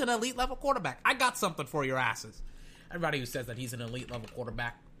quarterback. He's an elite level quarterback. I got something for your asses. Everybody who says that he's an elite level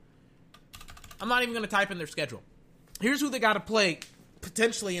quarterback. I'm not even going to type in their schedule. Here's who they got to play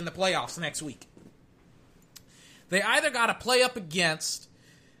potentially in the playoffs next week. They either got to play up against,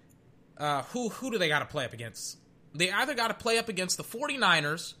 who do they got to play up against? They either got to play up against the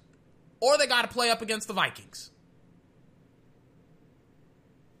 49ers or they got to play up against the Vikings.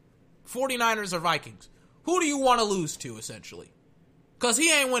 49ers or Vikings. Who do you want to lose to, essentially? Because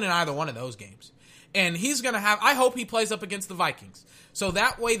he ain't winning either one of those games. And he's going to have, I hope he plays up against the Vikings. So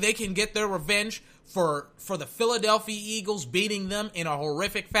that way they can get their revenge for the Philadelphia Eagles beating them in a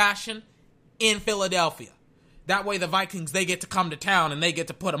horrific fashion in Philadelphia. That way the Vikings, they get to come to town and they get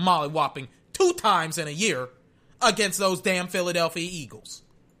to put a mollywhopping 2 times in a year against those damn Philadelphia Eagles.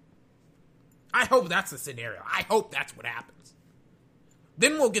 I hope that's the scenario. I hope that's what happens.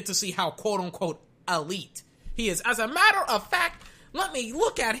 Then we'll get to see how quote-unquote elite he is. As a matter of fact, let me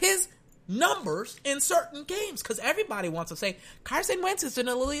look at his numbers in certain games, because everybody wants to say Carson Wentz is an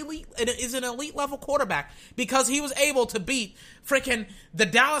elite level quarterback because he was able to beat freaking the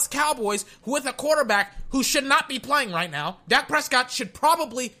Dallas Cowboys with a quarterback who should not be playing right now. Dak Prescott should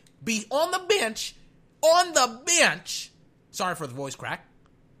probably be on the bench. Sorry for the voice crack.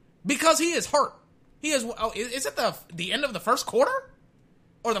 Because he is hurt. He is. Oh, is it the end of the first quarter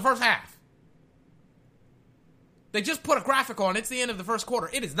or the first half? They just put a graphic on. It's the end of the first quarter.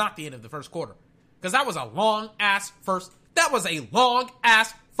 It is not the end of the first quarter. Because that was a long-ass first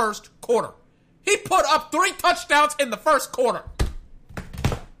quarter. He put up 3 touchdowns in the first quarter.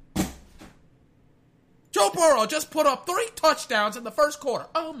 Joe Burrow just put up 3 touchdowns in the first quarter.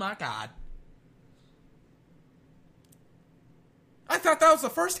 Oh, my God. I thought that was the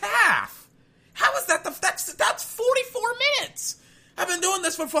first half. How is that that's 44 minutes. I've been doing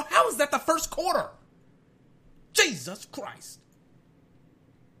this for how is that the first quarter? Jesus Christ.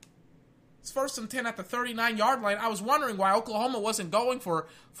 It's 1st and 10 at the 39-yard line. I was wondering why Oklahoma wasn't going for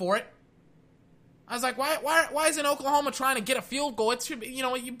it. I was like, why isn't Oklahoma trying to get a field goal? It should be,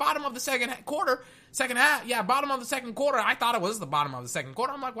 you bottom of the second half. Yeah, bottom of the second quarter. I thought it was the bottom of the second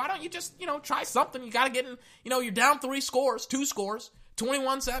quarter. I'm like, why don't you just, try something? You got to get in, you're down 2 scores,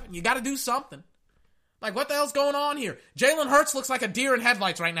 21-7. You got to do something. Like, what the hell's going on here? Jalen Hurts looks like a deer in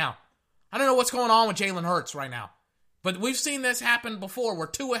headlights right now. I don't know what's going on with Jalen Hurts right now. But we've seen this happen before where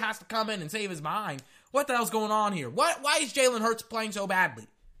Tua has to come in and save his behind. What the hell's going on here? Why is Jalen Hurts playing so badly?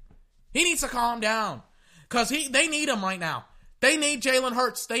 He needs to calm down. Because they need him right now. They need Jalen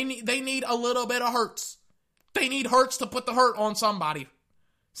Hurts. They need a little bit of Hurts. They need Hurts to put the hurt on somebody.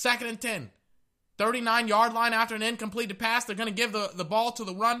 2nd and 10. 39-yard line after an incompleted pass. They're going to give the ball to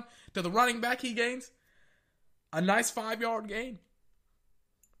the running back. He gains a nice 5-yard gain.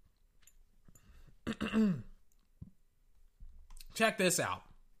 Check this out.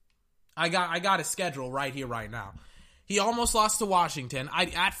 I got his schedule right here, right now. He almost lost to Washington.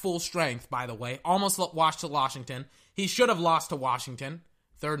 At full strength, by the way. Almost lost to Washington. He should have lost to Washington.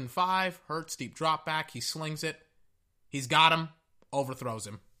 3rd and 5. Hurts, deep drop back. He slings it. He's got him. Overthrows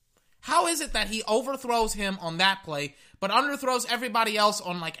him. How is it that he overthrows him on that play, but underthrows everybody else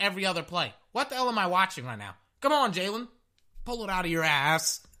on like every other play? What the hell am I watching right now? Come on, Jalen. Pull it out of your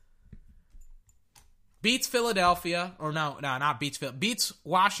ass. Beats Philadelphia, or no, not beats Phil. Beats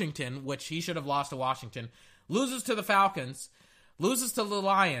Washington, which he should have lost to Washington. Loses to the Falcons. Loses to the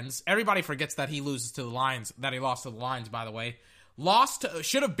Lions. Everybody forgets that he loses to the Lions. That he lost to the Lions, by the way.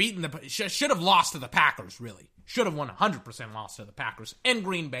 Should have lost to the Packers. Really, should have 100% lost to the Packers in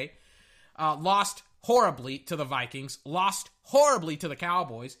Green Bay. Lost horribly to the Vikings. Lost horribly to the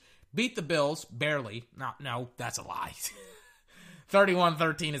Cowboys. Beat the Bills barely. No, that's a lie.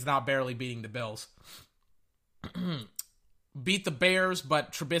 31-13 is not barely beating the Bills. Beat the Bears,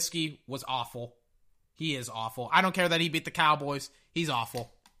 but Trubisky was awful. He is awful. I don't care that he beat the Cowboys. He's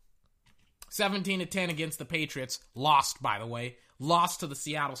awful. 17-10 against the Patriots. Lost, by the way. Lost to the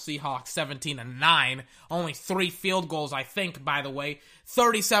Seattle Seahawks 17-9. Only 3 field goals, I think, by the way.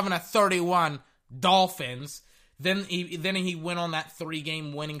 37-31 Dolphins. Then he went on that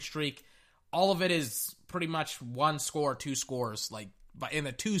 3-game winning streak. All of it is pretty much 1 score, 2 scores. And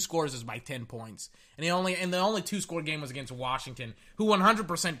the 2 scores is by 10 points. And the only 2-score game was against Washington, who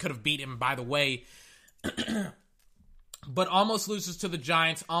 100% could have beat him, by the way. But almost loses to the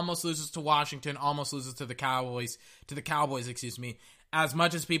Giants, almost loses to Washington, almost loses to the Cowboys, As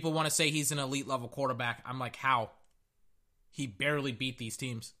much as people want to say he's an elite level quarterback, I'm like, how? He barely beat these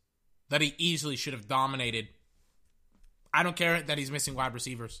teams that he easily should have dominated. I don't care that he's missing wide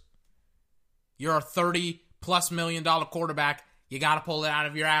receivers. You're a $30+ million quarterback. You got to pull it out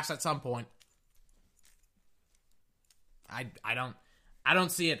of your ass at some point. I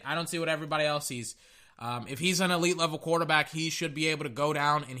don't see it. I don't see what everybody else sees. If he's an elite level quarterback, he should be able to go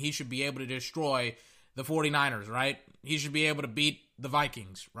down and he should be able to destroy the 49ers, right? He should be able to beat the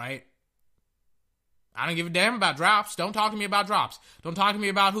Vikings, right? I don't give a damn about drops. Don't talk to me about drops. Don't talk to me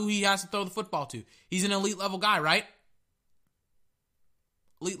about who he has to throw the football to. He's an elite level guy, right?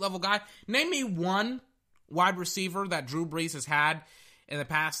 Elite level guy. Name me one wide receiver that Drew Brees has had in the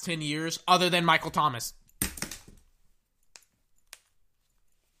past 10 years other than Michael Thomas.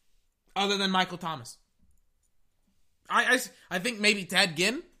 Other than Michael Thomas. I think maybe Ted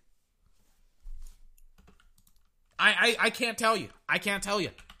Ginn. I can't tell you. I can't tell you.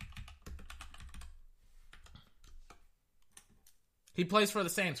 He plays for the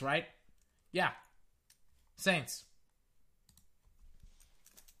Saints, right? Yeah. Saints.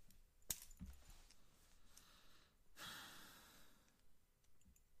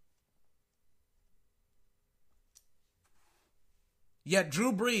 Yet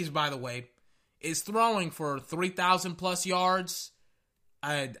Drew Brees, by the way, is throwing for 3,000 plus yards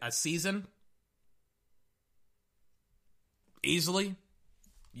a season. Easily.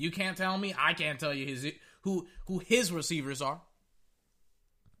 You can't tell me. I can't tell you who his receivers are.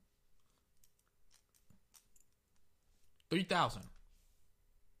 3,000.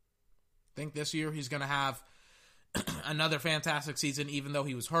 Think this year he's going to have another fantastic season even though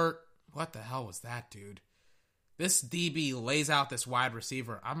he was hurt. What the hell was that, dude? This DB lays out this wide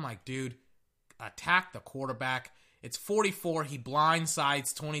receiver. I'm like, dude, attack the quarterback. It's 44. He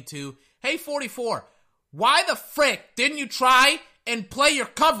blindsides 22. Hey, 44, why the frick didn't you try and play your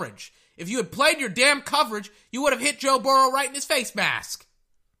coverage? If you had played your damn coverage, you would have hit Joe Burrow right in his face mask.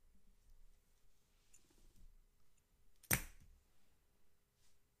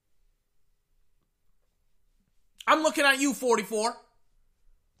 I'm looking at you, 44.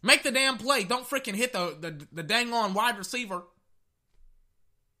 Make the damn play. Don't freaking hit the dang on wide receiver.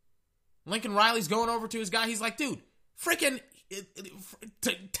 Lincoln Riley's going over to his guy. He's like, dude, freaking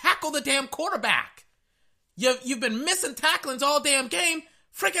tackle the damn quarterback. You've been missing tacklings all damn game.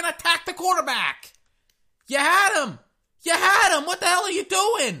 Freaking attack the quarterback. You had him. What the hell are you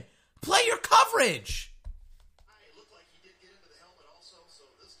doing? Play your coverage. It looked like he did get into the helmet also, so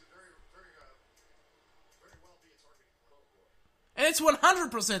this could very well be a targeting for And it's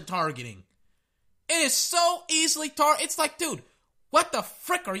 100% targeting. It is so easily It's like, dude, what the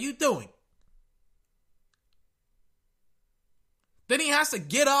frick are you doing? Then he has to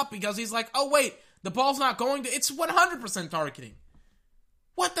get up because he's like, oh wait, the ball's not going to... It's 100% targeting.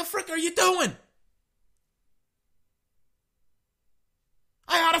 What the frick are you doing?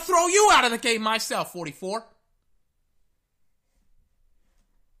 I ought to throw you out of the game myself, 44.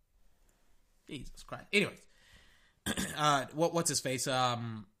 Jesus Christ. Anyways, what's his face?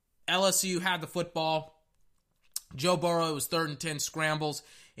 LSU had the football. Joe Burrow, it was 3rd and 10, scrambles,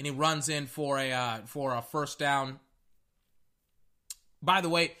 and he runs in for a first down. By the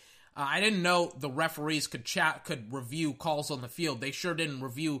way, I didn't know the referees could review calls on the field. They sure didn't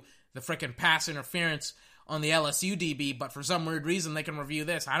review the frickin' pass interference on the LSU DB, but for some weird reason they can review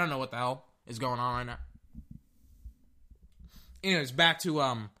this. I don't know what the hell is going on right now. Anyways, back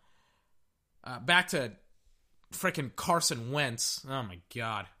to frickin' Carson Wentz. Oh my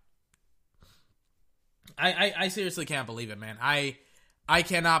god. I seriously can't believe it, man. I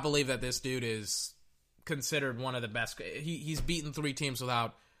cannot believe that this dude is considered one of the best. He's beaten 3 teams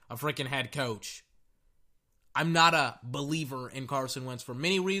without a freaking head coach. I'm not a believer in Carson Wentz for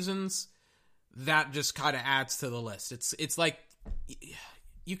many reasons. That just kind of adds to the list. It's like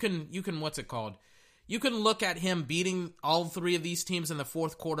you can what's it called? You can look at him beating all 3 of these teams in the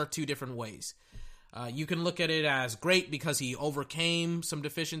fourth quarter 2 different ways. You can look at it as great because he overcame some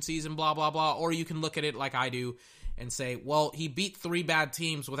deficiencies and blah, blah, blah. Or you can look at it like I do and say, well, he beat 3 bad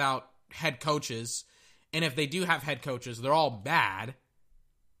teams without head coaches. And if they do have head coaches, they're all bad.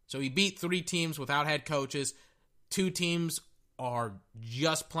 So he beat 3 teams without head coaches. 2 teams are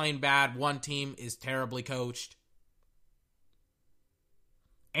just plain bad. 1 team is terribly coached.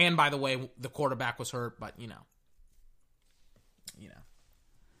 And by the way, the quarterback was hurt, but you know.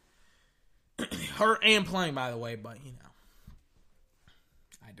 Hurt and playing, by the way, but you know.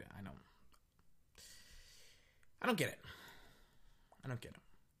 I don't get it. I don't get it.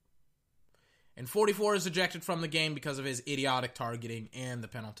 And 44 is ejected from the game because of his idiotic targeting and the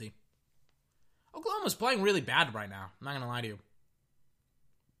penalty. Oklahoma's playing really bad right now. I'm not going to lie to you.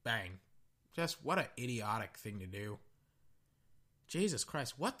 Bang. Just what an idiotic thing to do. Jesus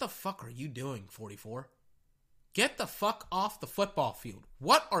Christ. What the fuck are you doing, 44? Get the fuck off the football field.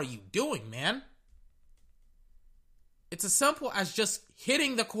 What are you doing, man? It's as simple as just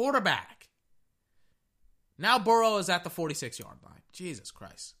hitting the quarterback. Now Burrow is at the 46-yard line. Jesus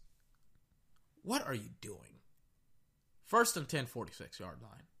Christ. What are you doing? 1st and 10, 46-yard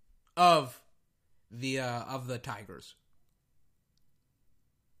line of the Tigers.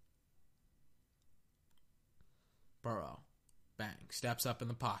 Burrow, bang, steps up in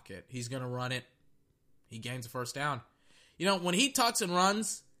the pocket. He's going to run it. He gains a first down. You know, when he tucks and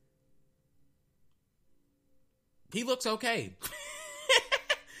runs, he looks okay.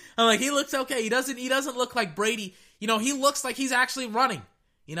 I'm like, he looks okay. He doesn't look like Brady. You know, he looks like he's actually running.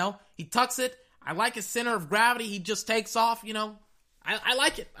 You know, he tucks it. I like his center of gravity. He just takes off, you know. I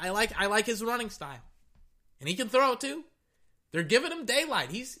like it. I like his running style. And he can throw it too. They're giving him daylight.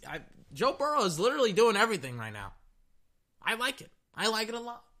 Joe Burrow is literally doing everything right now. I like it. I like it a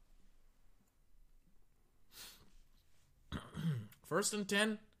lot. 1st and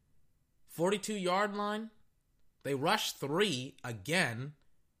 10, 42-yard line. They rush 3 again.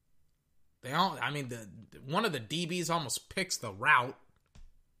 One of the DBs almost picks the route.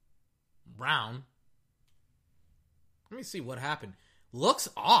 Brown. Let me see what happened. Looks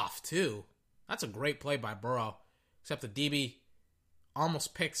off, too. That's a great play by Burrow. Except the DB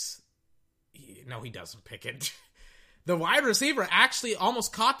almost picks... No, he doesn't pick it. The wide receiver actually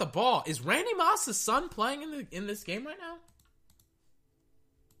almost caught the ball. Is Randy Moss's son playing in this game right now?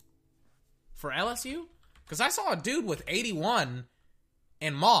 For LSU? Because I saw a dude with 81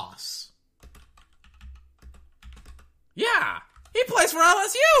 and Moss. Yeah, he plays for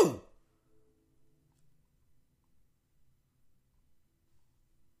LSU.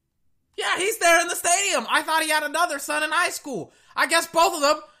 Yeah, he's there in the stadium. I thought he had another son in high school. I guess both of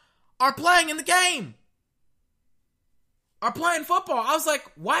them are playing in the game. Are playing football. I was like,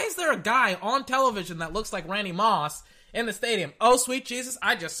 why is there a guy on television that looks like Randy Moss in the stadium? Oh, sweet Jesus,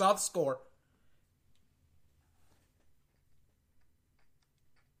 I just saw the score.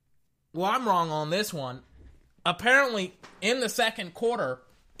 Well, I'm wrong on this one. Apparently, in the second quarter,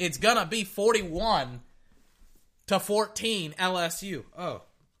 it's going to be 41-14 LSU. Oh.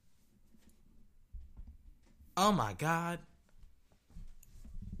 Oh, my God.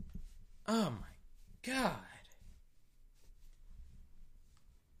 Oh, my God.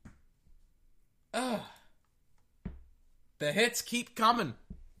 Ugh. The hits keep coming.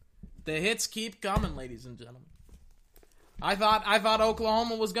 The hits keep coming, ladies and gentlemen. I thought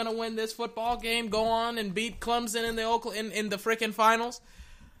Oklahoma was gonna win this football game, go on and beat Clemson in the freaking finals.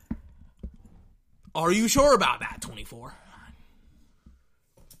 Are you sure about that, 24?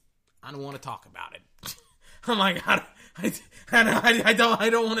 I don't want to talk about it. Oh my God, I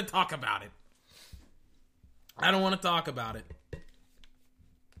don't want to talk about it. I don't want to talk about it.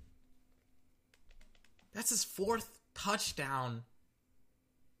 That's his 4th touchdown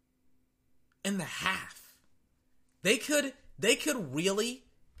in the half. They could really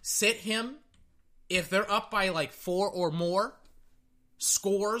sit him if they're up by like 4 or more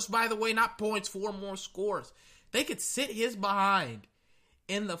scores, by the way, not points, 4 or more scores. They could sit his behind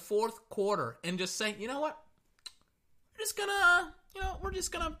in the 4th quarter and just say, you know what? We're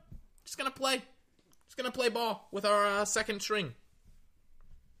just gonna play ball with our second string.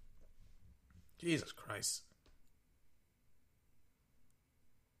 Jesus Christ.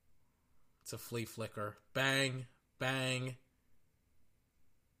 It's a flea flicker. Bang, bang.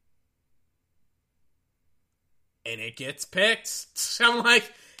 And it gets picked. I'm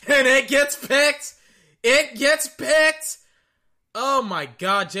like, and it gets picked. It gets picked. Oh my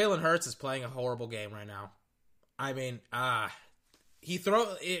God, Jalen Hurts is playing a horrible game right now. I mean,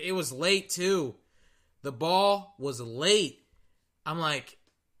 it was late too. The ball was late. I'm like,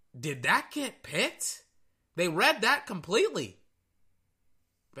 did that get picked? They read that completely.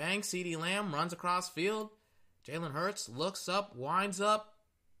 Bang, CeeDee Lamb runs across field. Jalen Hurts looks up, winds up.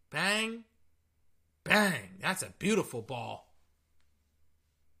 Bang. Bang. That's a beautiful ball.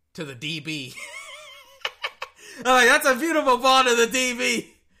 To the DB. I'm like, that's a beautiful ball to the DB.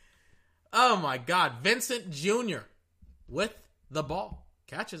 Oh my God. Vincent Jr. with the ball.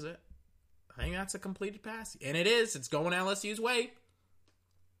 Catches it. I think that's a completed pass. And it is. It's going LSU's way.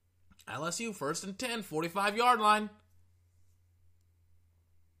 LSU, 1st and 10, 45-yard line.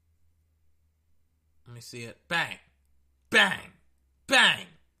 Let me see it. Bang. Bang. Bang.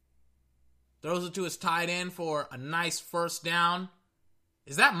 Throws it to his tight end for a nice first down.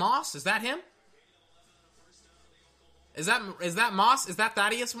 Is that Moss? Is that him? Is that Moss? Is that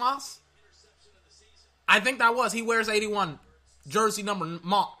Thaddeus Moss? I think that was. He wears 81. Jersey number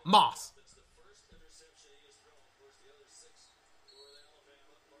Moss.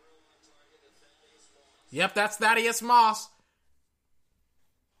 Yep, that's Thaddeus Moss.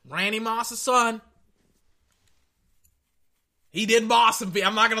 Randy Moss's son. He did Moss him.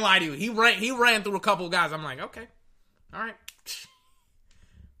 I'm not going to lie to you. He ran through a couple of guys. I'm like, okay. All right.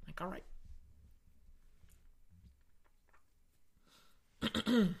 All right. I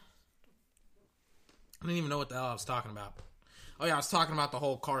didn't even know what the hell I was talking about. Oh yeah, I was talking about the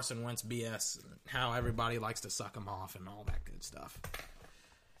whole Carson Wentz BS, and how everybody likes to suck him off and all that good stuff.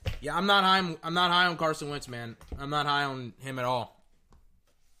 Yeah, I'm not high on Carson Wentz, man. I'm not high on him at all.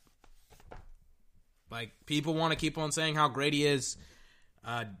 Like, people want to keep on saying how great he is.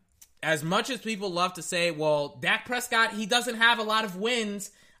 As much as people love to say, well, Dak Prescott, he doesn't have a lot of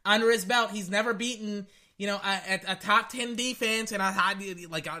wins under his belt. He's never beaten, a top 10 defense and a high,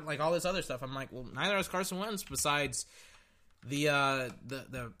 like all this other stuff. I'm like, well, neither has Carson Wentz, besides the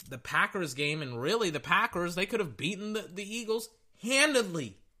Packers game. And really, the Packers, they could have beaten the Eagles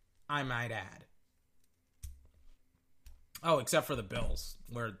handedly, I might add. Oh, except for the Bills,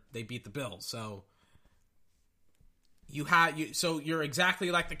 where they beat the Bills. So you're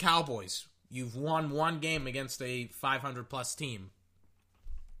exactly like the Cowboys. You've won one game against a 500-plus team.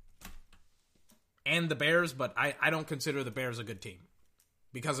 And the Bears, but I don't consider the Bears a good team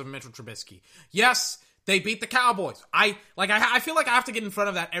because of Mitchell Trubisky. Yes, they beat the Cowboys. I feel like I have to get in front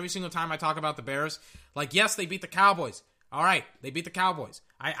of that every single time I talk about the Bears. Like, yes, they beat the Cowboys. All right, they beat the Cowboys.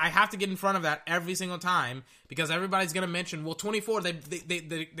 I have to get in front of that every single time because everybody's going to mention, well, 24,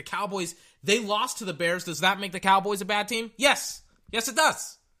 the Cowboys, they lost to the Bears. Does that make the Cowboys a bad team? Yes. Yes, it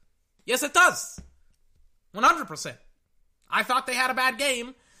does. Yes, it does. 100%. I thought they had a bad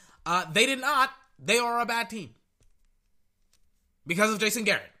game. They did not. They are a bad team because of Jason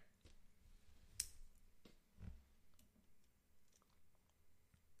Garrett.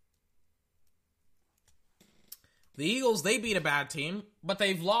 The Eagles, they beat a bad team, but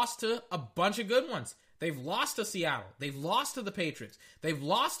they've lost to a bunch of good ones. They've lost to Seattle. They've lost to the Patriots. They've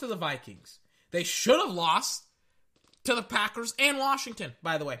lost to the Vikings. They should have lost to the Packers and Washington,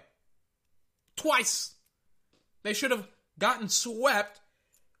 by the way. Twice. They should have gotten swept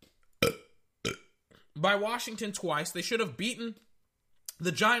by Washington twice. They should have beaten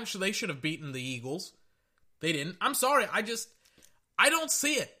the Giants. They should have beaten the Eagles. They didn't. I'm sorry. I don't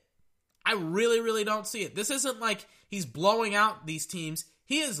see it. I really, really don't see it. This isn't like he's blowing out these teams.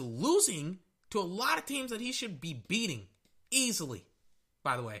 He is losing to a lot of teams that he should be beating easily,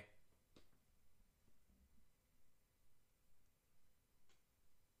 by the way.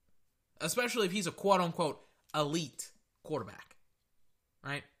 Especially if he's a quote-unquote elite quarterback,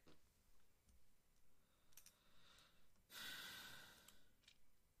 right?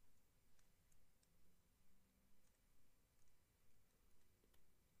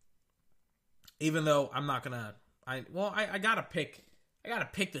 Even though I'm not gonna, I gotta pick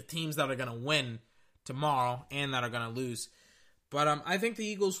the teams that are gonna win tomorrow and that are going to lose. But I think the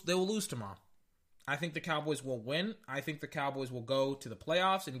Eagles, they will lose tomorrow. I think the Cowboys will win. I think the Cowboys will go to the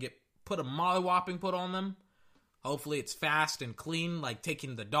playoffs and put a mollywhopping put on them. Hopefully it's fast and clean, like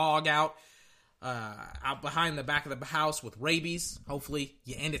taking the dog out behind the back of the house with rabies. Hopefully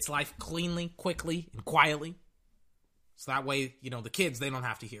you end its life cleanly, quickly, and quietly. So that way, the kids, they don't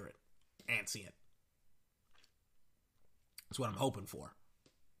have to hear it and see it. That's what I'm hoping for.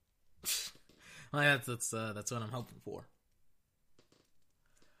 That's what I'm hoping for.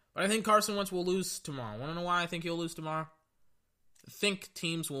 But I think Carson Wentz will lose tomorrow. Want to know why I think he'll lose tomorrow? I think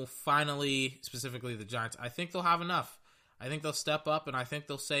teams will finally, specifically the Giants, I think they'll have enough. I think they'll step up, and I think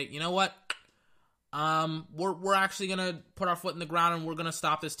they'll say, you know what? We're actually going to put our foot in the ground, and we're going to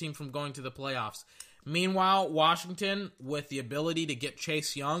stop this team from going to the playoffs. Meanwhile, Washington, with the ability to get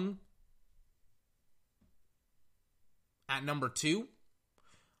Chase Young at number 2,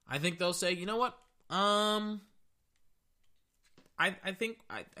 I think they'll say, you know what? I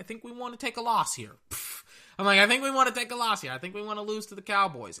think we want to take a loss here. I think we want to take a loss here. I think we want to lose to the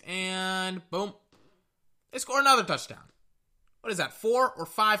Cowboys. And boom, they score another touchdown. What is that, 4 or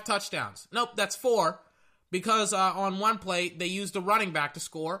 5 touchdowns? Nope, that's 4 because on one play they used a running back to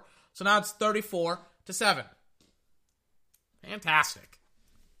score. So now it's 34-7. Fantastic.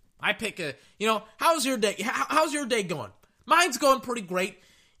 I pick how's your day? How's your day going? Mine's going pretty great.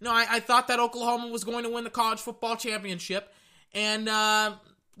 I thought that Oklahoma was going to win the college football championship, and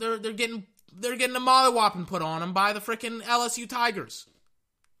they're getting a mollywhopping put on them by the freaking LSU Tigers.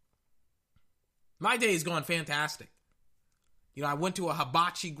 My day is going fantastic. I went to a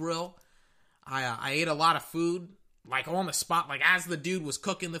hibachi grill. I ate a lot of food, like on the spot. Like as the dude was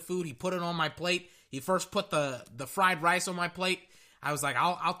cooking the food, he put it on my plate. He first put the fried rice on my plate. I was like,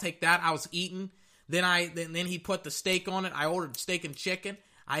 I'll take that. I was eating. Then he put the steak on it. I ordered steak and chicken.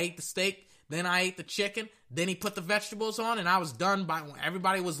 I ate the steak. Then I ate the chicken. Then he put the vegetables on, and I was done.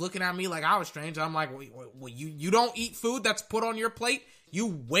 Everybody was looking at me like I was strange. I'm like, well, you don't eat food that's put on your plate?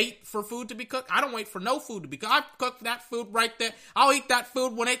 You wait for food to be cooked? I don't wait for no food to be cooked. I cook that food right there. I'll eat that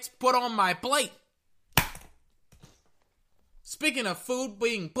food when it's put on my plate. Speaking of food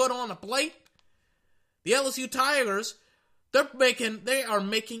being put on a plate, the LSU Tigers, they are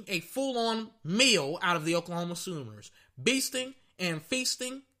making a full-on meal out of the Oklahoma Sooners. Beasting and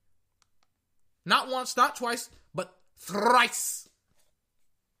feasting. Not once, not twice, but thrice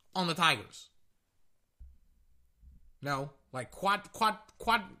on the Tigers. No, like quadruple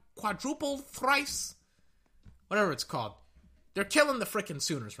thrice, whatever it's called. They're killing the frickin'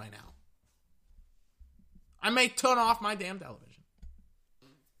 Sooners right now. I may turn off my damn television.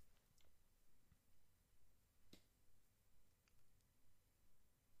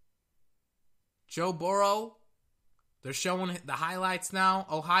 Joe Burrow, they're showing the highlights now.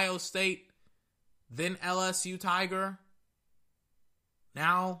 Ohio State, then LSU Tiger.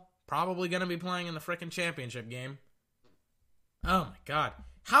 Now, probably going to be playing in the frickin' championship game. Oh my God.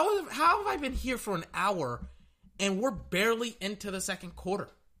 How have I been here for an hour and we're barely into the second quarter?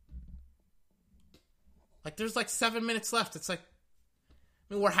 Like, there's like 7 minutes left. It's like,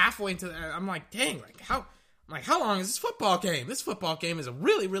 we're halfway into I'm like, dang, how long is this football game? This football game is a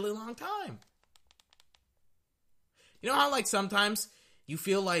really, really long time. You know how, like, sometimes you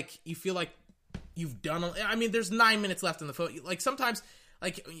feel like you've done, there's 9 minutes left in the foot. Like, sometimes,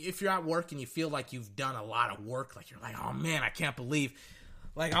 like, if you're at work and you feel like you've done a lot of work, like, you're like, oh, man, I can't believe,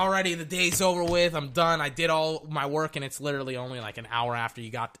 like, already the day's over with. I'm done. I did all my work, and it's literally only, like, an hour after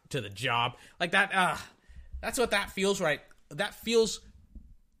you got to the job. Like, that, that's what that feels right. That feels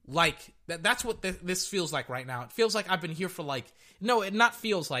like, that's what this feels like right now. It feels like I've been here for, like, no, it not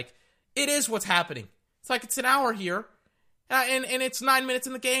feels like. It is what's happening. It's like it's an hour here, and it's 9 minutes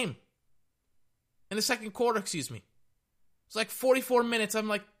in the game. In the second quarter, excuse me. It's like 44 minutes. I'm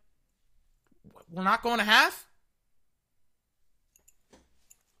like, we're not going to half?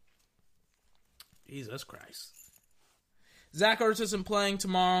 Jesus Christ. Zach Ertz isn't playing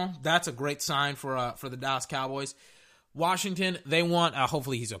tomorrow. That's a great sign for the Dallas Cowboys. Washington, they want,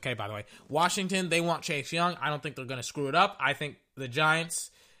 hopefully he's okay, by the way. Washington, they want Chase Young. I don't think they're going to screw it up. I think the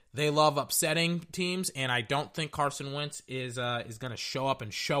Giants, they love upsetting teams, and I don't think Carson Wentz is going to show up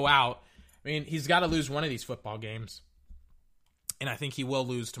and show out. I mean, he's got to lose one of these football games, and I think he will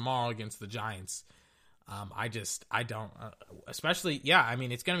lose tomorrow against the Giants. I don't, especially, yeah, I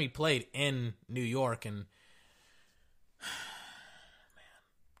mean, it's going to be played in New York, and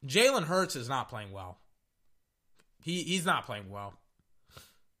man, Jalen Hurts is not playing well. He's not playing well.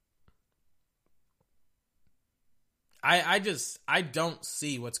 I don't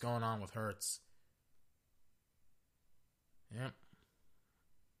see what's going on with Hurts. Yep.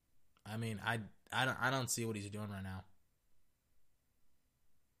 I mean, I don't see what he's doing right now.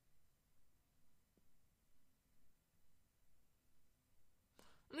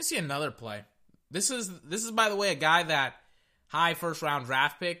 Let me see another play. This is by the way a guy that high first round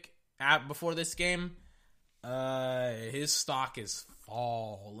draft pick before this game. His stock is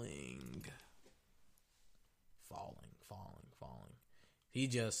falling.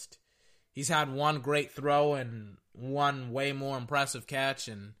 He's had one great throw and one way more impressive catch,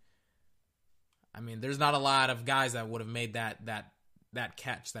 and I mean, there's not a lot of guys that would have made that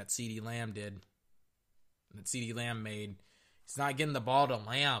catch that CeeDee Lamb did. That CeeDee Lamb made. He's not getting the ball to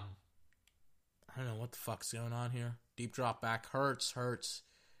Lamb. I don't know what the fuck's going on here. Deep drop back. Hurts.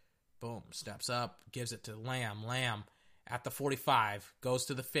 Boom. Steps up. Gives it to Lamb. Lamb at the 45. Goes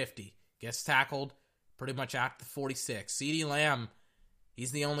to the 50. Gets tackled pretty much at the 46. CeeDee Lamb,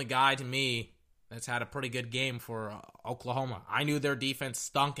 he's the only guy to me that's had a pretty good game for Oklahoma. I knew their defense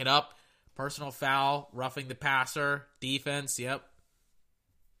stunk it up. Personal foul. Roughing the passer. Defense. Yep.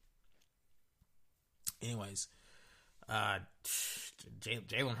 Anyways.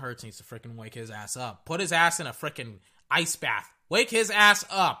 Jalen Hurts needs to freaking wake his ass up. Put his ass in a freaking ice bath. Wake his ass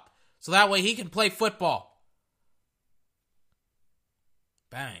up so that way he can play football.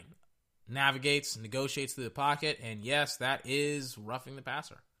 Bang. Navigates, negotiates through the pocket, and yes, that is roughing the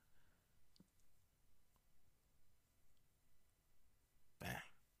passer. Bang.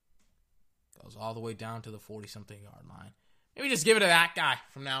 Goes all the way down to the 40-something yard line. Maybe just give it to that guy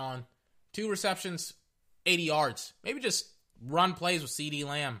from now on. 2 receptions, 80 yards. Maybe just run plays with CeeDee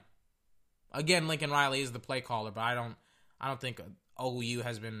Lamb. Again, Lincoln Riley is the play caller, but I don't think OU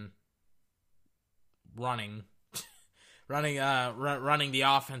has been running the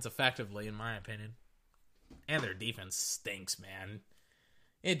offense effectively, in my opinion. And their defense stinks, man.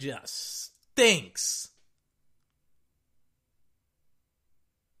 It just stinks.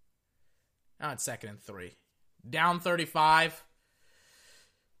 Now it's 2nd and 3. Down 35.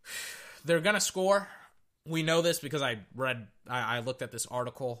 They're going to score. We know this because I looked at this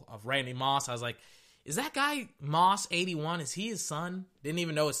article of Randy Moss. I was like, is that guy Moss 81? Is he his son? Didn't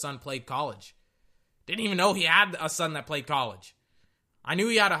even know his son played college. Didn't even know he had a son that played college. I knew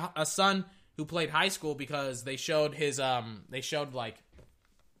he had a son who played high school because they showed his, but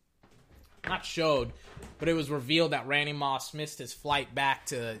it was revealed that Randy Moss missed his flight back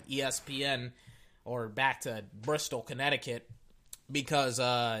to ESPN or back to Bristol, Connecticut because,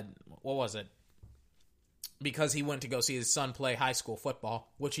 what was it? Because he went to go see his son play high school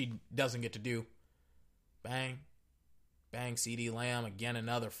football, which he doesn't get to do. Bang. Bang, CeeDee Lamb. Again,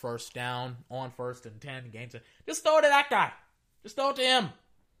 another first down on 1st and 10. Gains it. Just throw it to that guy. Just throw it to him.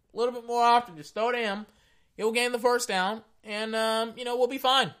 A little bit more often. Just throw it to him. He'll gain the first down. And, we'll be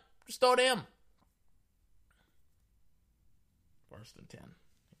fine. Just throw it to him. 1st and 10.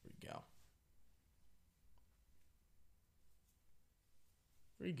 Here we go.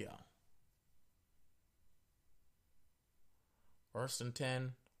 Here we go. 1st and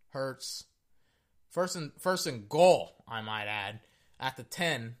 10. Hurts. First and goal, I might add. At the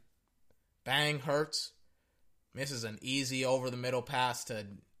 10. Bang, Hurts. Misses an easy over-the-middle pass to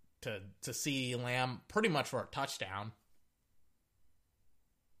CeeDee Lamb. Pretty much for a touchdown.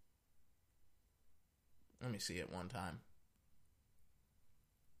 Let me see it one time.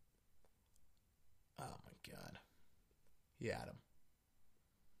 Oh, my God. He had him.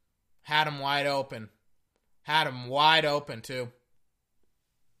 Had him wide open. Had him wide open, too.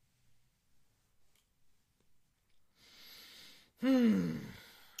 I'm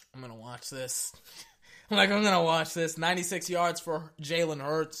going to watch this. I'm going to watch this. 96 yards for Jalen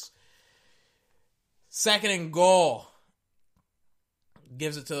Hurts. 2nd and goal.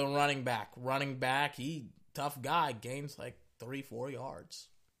 Gives it to the running back. Running back, tough guy. Gains 3-4 yards.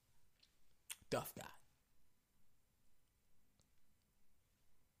 Tough guy.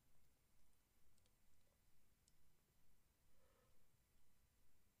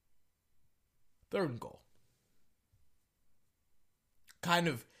 Third and goal. Kind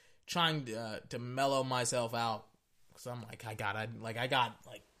of trying to mellow myself out because I'm I got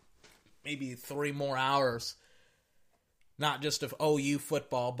maybe 3 more hours, not just of OU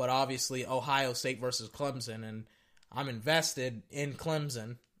football, but obviously Ohio State versus Clemson, and I'm invested in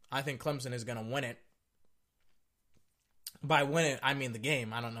Clemson. I think Clemson is going to win it. By win it, I mean the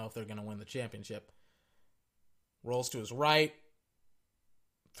game. I don't know if they're going to win the championship. Rolls to his right.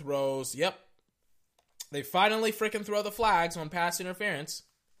 Throws. Yep. They finally freaking throw the flags on pass interference.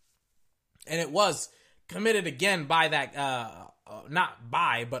 And it was committed again by that,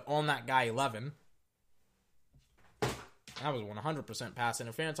 but on that guy 11. That was 100% pass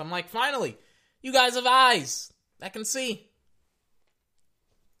interference. I'm like, finally, you guys have eyes that can see.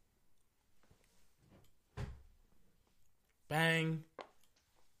 Bang.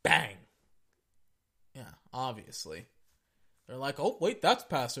 Bang. Yeah, obviously. They're like, oh, wait, that's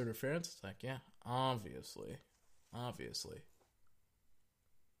pass interference. It's like, yeah, obviously. Obviously.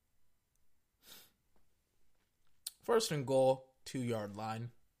 First and goal, 2-yard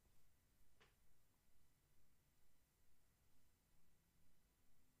line.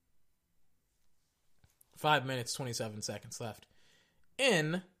 Five minutes, 27 seconds left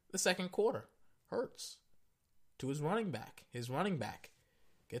in the second quarter. Hurts to his running back. His running back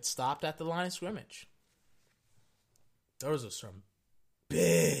gets stopped at the line of scrimmage. Those are some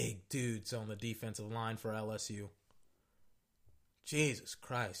big dudes on the defensive line for LSU. Jesus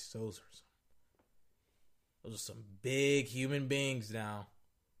Christ, those are some big human beings now.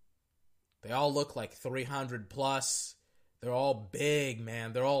 They all look like 300 plus. They're all big,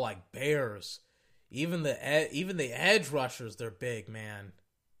 man. They're all like bears. Even the edge rushers, they're big, man.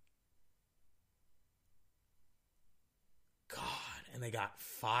 God, and they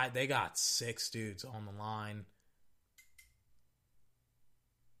got 6 dudes on the line.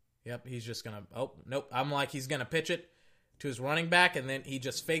 Yep, he's just gonna, oh, nope. I'm like, he's gonna pitch it to his running back, and then he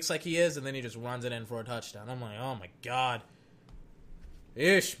just fakes like he is, and then he just runs it in for a touchdown. I'm like, oh my God.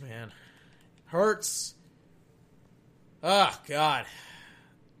 Ish, man. Hurts. Oh, God.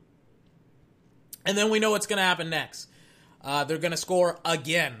 And then we know what's going to happen next. They're going to score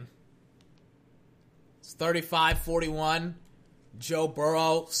again. It's 35-41. Joe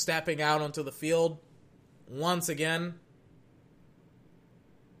Burrow stepping out onto the field once again.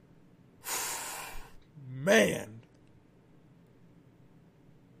 Man.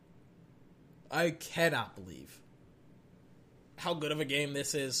 I cannot believe how good of a game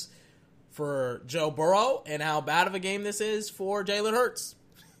this is for Joe Burrow and how bad of a game this is for Jalen Hurts.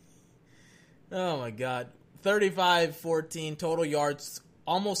 Oh my God. 35-14 total yards,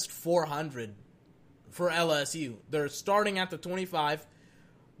 almost 400 for LSU. They're starting at the 25.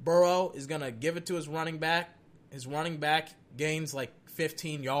 Burrow is going to give it to his running back. His running back gains like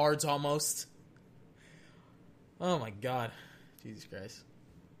 15 yards almost. Oh my God. Jesus Christ.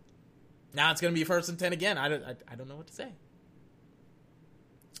 Now it's going to be 1st and 10 again. I don't know what to say.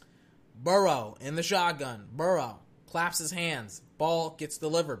 Burrow in the shotgun. Burrow claps his hands. Ball gets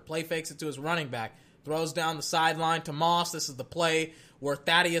delivered. Play fakes it to his running back. Throws down the sideline to Moss. This is the play where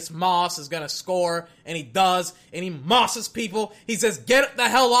Thaddeus Moss is going to score. And he does. And he mosses people. He says, get the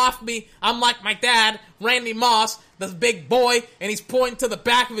hell off me. I'm like my dad, Randy Moss, this big boy. And he's pointing to the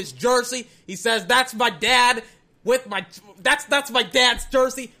back of his jersey. He says, that's my dad. That's my dad's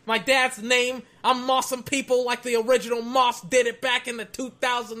jersey. My dad's name. I'm mossing people like the original Moss did it back in the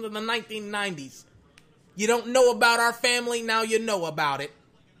 2000s and the 1990s. You don't know about our family, now you know about it.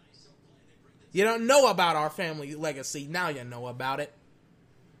 You don't know about our family legacy, now you know about it.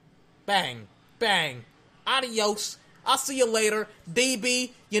 Bang, bang, adios, I'll see you later.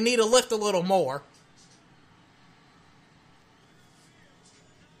 DB, you need to lift a little more.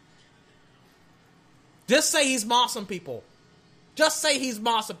 Just say he's mossing people. Just say he's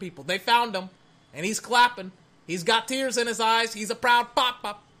mossing people. They found him, and he's clapping. He's got tears in his eyes. He's a proud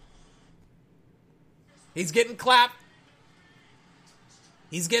papa. He's getting clapped.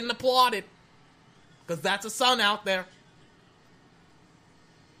 He's getting applauded. Because that's a son out there.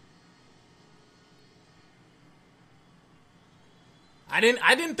 I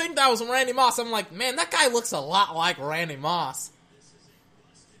didn't think that was Randy Moss. I'm like, man, that guy looks a lot like Randy Moss.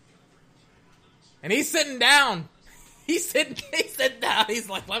 And he's sitting down. He's sitting down. He's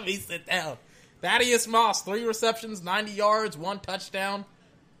like, let me sit down. Thaddeus Moss, 3 receptions, 90 yards, 1 touchdown.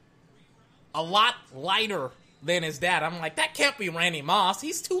 A lot lighter than his dad. I'm like, that can't be Randy Moss.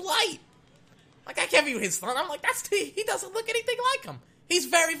 He's too light. Like, I can't be his son. I'm like, he doesn't look anything like him. He's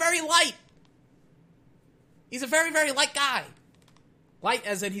very, very light. He's a very, very light guy. Light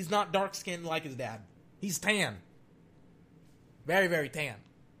as in he's not dark-skinned like his dad. He's tan. Very, very tan.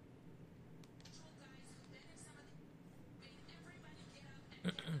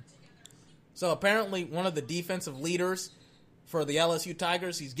 So apparently one of the defensive leaders for the LSU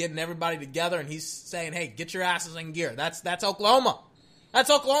Tigers, he's getting everybody together and he's saying, hey, get your asses in gear. That's Oklahoma.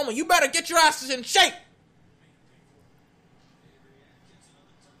 That's Oklahoma. You better get your asses in shape.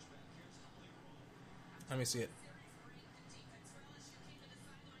 Let me see it.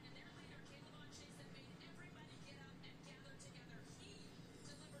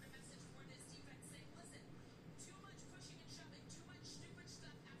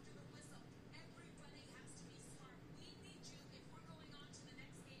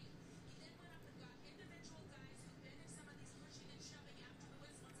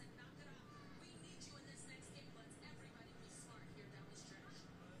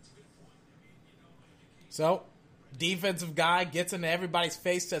 So, defensive guy gets into everybody's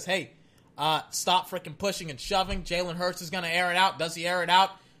face, says, hey, stop freaking pushing and shoving. Jalen Hurts is going to air it out. Does he air it out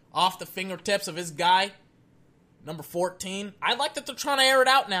off the fingertips of his guy, number 14? I like that they're trying to air it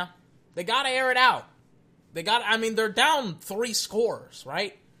out now. They got to air it out. They're down 3 scores,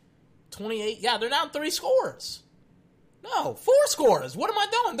 right? 28. Yeah, they're down 3 scores. No, 4 scores. What am I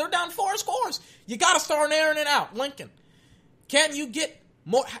doing? They're down 4 scores. You got to start airing it out. Lincoln, can you get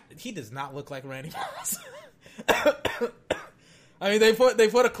more? He does not look like Randy Moss. I mean, they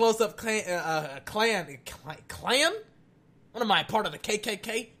put a close-up Klan? What am I, part of the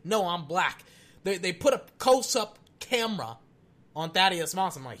KKK? No, I'm black. They put a close-up camera on Thaddeus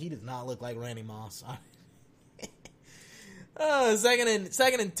Moss. I'm like, he does not look like Randy Moss. Second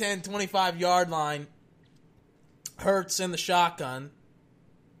and 10, 25-yard line. Hurts in the shotgun.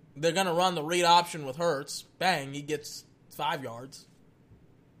 They're going to run the read option with Hurts. Bang, he gets 5 yards.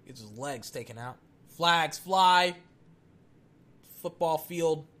 Gets his legs taken out. Flags fly. Football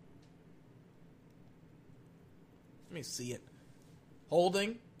field. Let me see it.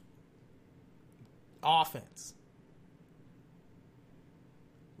 Holding. Offense.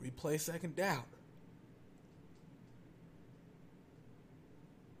 Replay second down.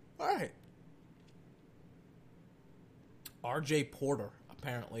 All right. R.J. Porter,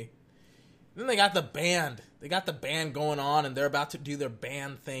 apparently. Then they got the band. They got the band going on, and they're about to do their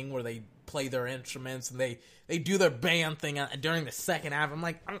band thing where they play their instruments, and they do their band thing during the second half. I'm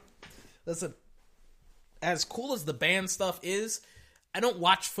like, listen, as cool as the band stuff is, I don't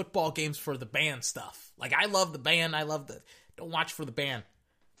watch football games for the band stuff. Like, I love the band. Don't watch for the band.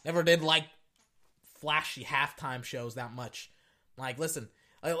 Never did like flashy halftime shows that much. Like, listen,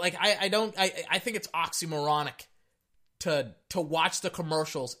 I think it's oxymoronic to watch the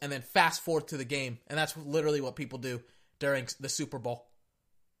commercials and then fast forward to the game. And that's literally what people do during the Super Bowl.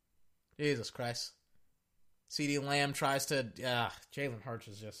 Jesus Christ. CeeDee Lamb tries to... Jalen Hurts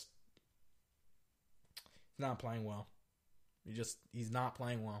is just... He's not playing well. He's not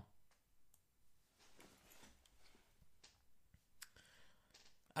playing well.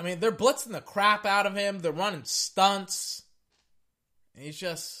 I mean, they're blitzing the crap out of him. They're running stunts. He's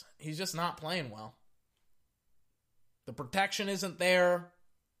just not playing well. The protection isn't there.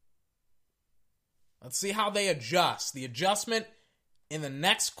 Let's see how they adjust. The adjustment in the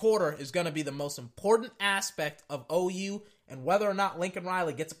next quarter is going to be the most important aspect of OU and whether or not Lincoln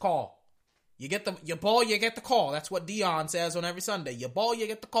Riley gets a call. You ball, you get the call. That's what Dion says on every Sunday. You ball, you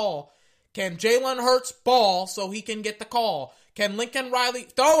get the call. Can Jalen Hurts ball so he can get the call? Can Lincoln Riley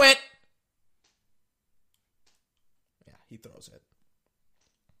throw it? Yeah, he throws it.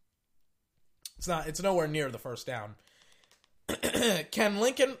 It's nowhere near the first down. Can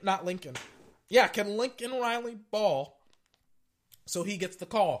Lincoln Riley ball so he gets the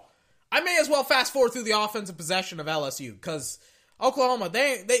call? I may as well fast forward through the offensive possession of LSU because Oklahoma,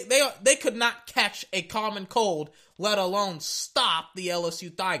 they could not catch a common cold, let alone stop the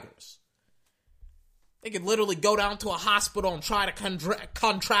LSU Tigers. They could literally go down to a hospital and try to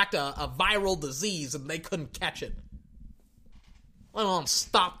contract a viral disease, and they couldn't catch it. Let alone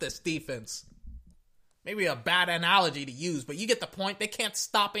stop this defense. Maybe a bad analogy to use, but you get the point. They can't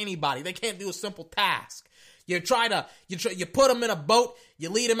stop anybody. They can't do a simple task. You put them in a boat, you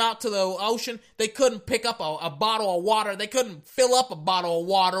lead them out to the ocean. They couldn't pick up a bottle of water. They couldn't fill up a bottle of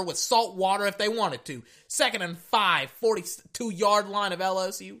water with salt water if they wanted to. 2nd and 5, 42-yard line of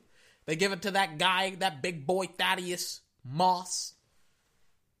LSU. They give it to that guy, that big boy Thaddeus Moss.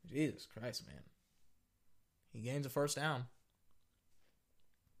 Jesus Christ, man. He gains a first down.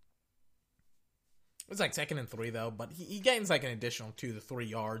 It was like 2nd and 3, though, but he gains like an additional 2 to 3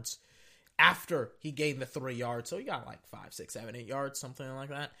 yards after he gained the 3 yards. So he got like 5, 6, 7, 8 yards, something like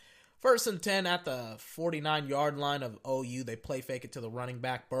that. 1st and 10 at the 49-yard line of OU. They play fake it to the running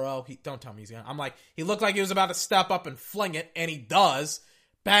back, Burrow. Don't tell me he's going to. I'm like, he looked like he was about to step up and fling it, and he does.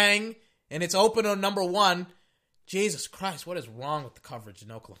 Bang, and it's open on number 1. Jesus Christ, what is wrong with the coverage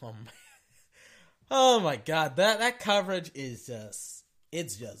in Oklahoma? Oh my God, that coverage is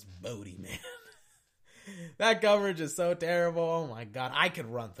it's just Bodie, man. That coverage is so terrible. Oh my God, I could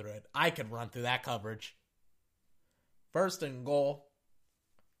run through it. I could run through that coverage. 1st and goal,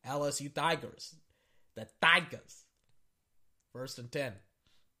 LSU Tigers. The Tigers. 1st and 10.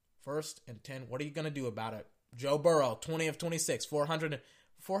 1st and 10. What are you going to do about it? Joe Burrow, 20 of 26,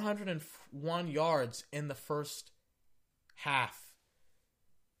 401 yards in the first half.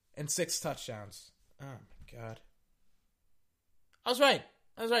 And 6 touchdowns. Oh, my God. I was right.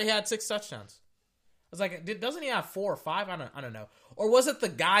 He had 6 touchdowns. I was like, doesn't he have 4 or 5? I don't know. Or was it the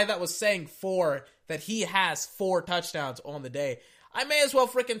guy that was saying 4 that he has 4 touchdowns on the day? I may as well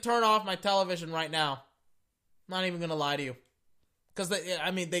freaking turn off my television right now. Not even gonna lie to you, because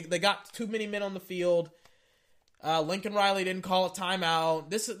they got too many men on the field. Lincoln Riley didn't call a timeout.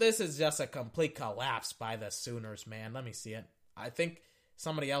 This is just a complete collapse by the Sooners, man. Let me see it. I think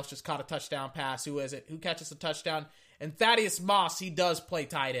somebody else just caught a touchdown pass. Who is it? Who catches a touchdown? And Thaddeus Moss, he does play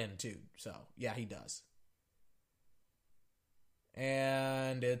tight end too. So yeah, he does.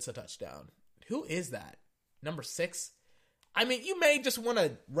 And it's a touchdown. Who is that? Number 6? I mean, you may just want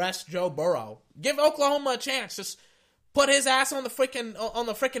to rest Joe Burrow. Give Oklahoma a chance. Just put his ass on the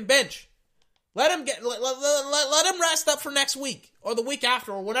freaking bench. Let him rest up for next week or the week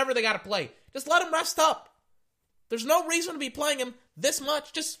after or whenever they got to play. Just let him rest up. There's no reason to be playing him this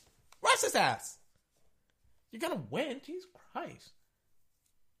much. Just rest his ass. You're gonna win. Jesus Christ.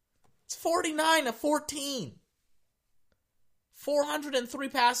 It's 49-14. 403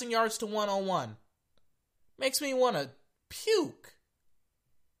 passing yards to 101. Makes me want to puke.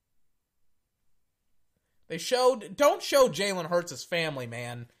 Don't show Jalen Hurts' family,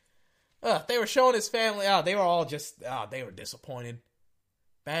 man. They were showing his family. They were all just, they were disappointed.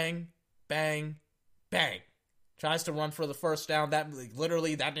 Bang, bang, bang. Tries to run for the first down. That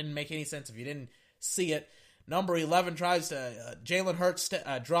didn't make any sense if you didn't see it. Number 11 tries to, Jalen Hurts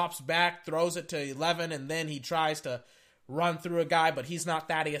drops back, throws it to 11, and then he tries to run through a guy, but he's not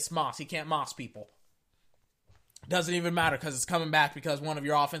Thaddeus Moss. He can't moss people. Doesn't even matter because it's coming back because one of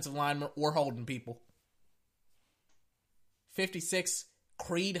your offensive linemen were holding people. 56,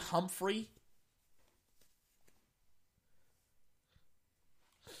 Creed Humphrey.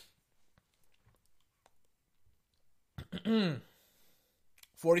 Mm.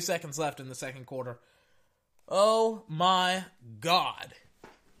 40 seconds left in the second quarter. Oh my God.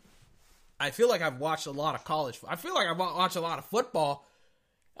 I feel like I've watched a lot of college. I feel like I've watched a lot of football.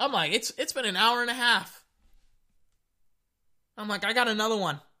 I'm like, it's been an hour and a half. I'm like, I got another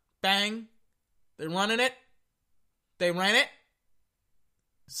one. Bang. They're running it. They ran it.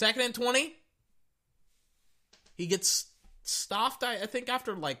 2nd and 20. He gets stopped, I think,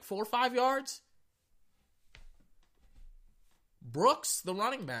 after like 4 or 5 yards. Brooks, the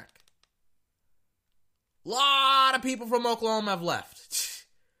running back. A lot of people from Oklahoma have left.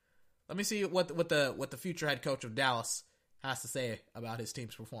 Let me see what the future head coach of Dallas has to say about his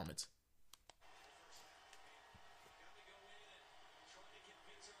team's performance.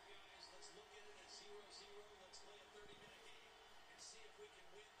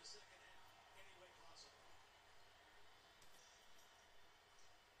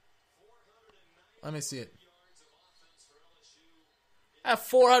 Let me see it. I have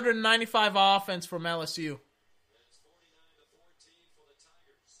 495 offense from LSU.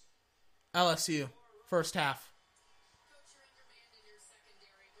 LSU, first half. Coach, you're in your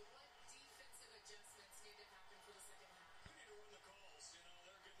secondary, but what defensive adjustments need to happen for the second half? We need to run the calls. They're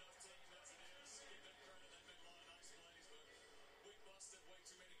a good enough team as it is. Give them credit. They've made a lot of nice plays, but we busted way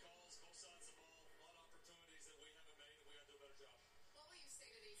too many calls, both sides of the ball. A lot of opportunities that we haven't made, and we got to do a better job. What will you say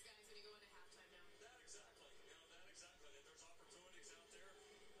to these guys when you go into halftime now? That exactly. That there's opportunities out there.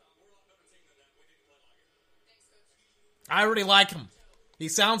 We're a lot better team than that. We need to play like it. Thanks, Coach. I already like him. He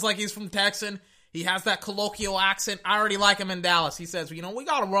sounds like he's from Texan. He has that colloquial accent. I already like him in Dallas. He says, we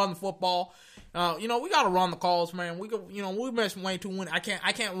got to run the football. We got to run the calls, man. We miss way too win. I can't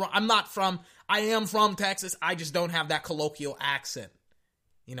run. I am from Texas. I just don't have that colloquial accent.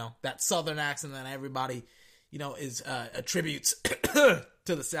 That southern accent that everybody, is attributes to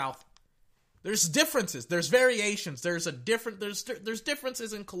the South. There's differences. There's variations. There's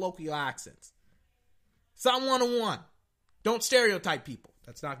differences in colloquial accents. It's not 1-on-1. Don't stereotype people.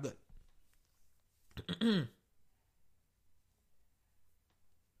 That's not good.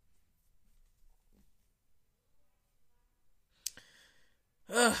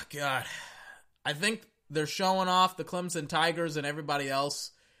 Oh, God. I think they're showing off the Clemson Tigers and everybody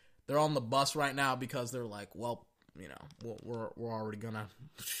else. They're on the bus right now because they're like, well, we're already gonna...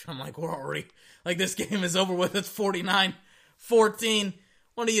 I'm like, we're already... Like, this game is over with. It's 49-14.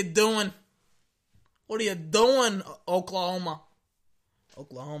 What are you doing? What are you doing, Oklahoma?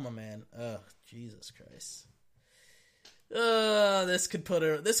 Oklahoma, man. Oh, Jesus Christ. This could put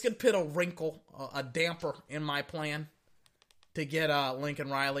a wrinkle, a damper in my plan to get Lincoln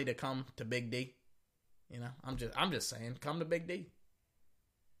Riley to come to Big D. I'm just saying, come to Big D.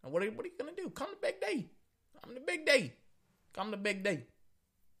 And what are you gonna do? Come to Big D. Come to Big D. Come to Big D.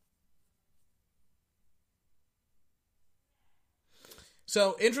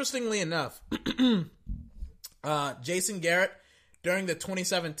 So, interestingly enough, Jason Garrett, during the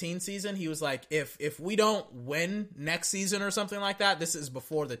 2017 season, he was like, if we don't win next season or something like that, this is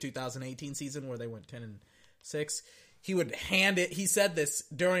before the 2018 season where they went 10-6, he would hand it, he said this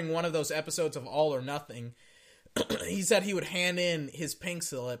during one of those episodes of All or Nothing, he said he would hand in his pink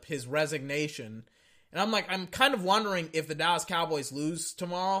slip, his resignation. And I'm kind of wondering if the Dallas Cowboys lose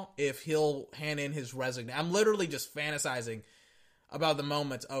tomorrow, if he'll hand in his resignation. I'm literally just fantasizing about the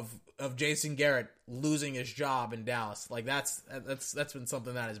moment of Jason Garrett losing his job in Dallas. Like that's been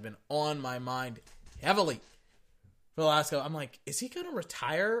something that has been on my mind heavily for the last couple. I'm like, is he going to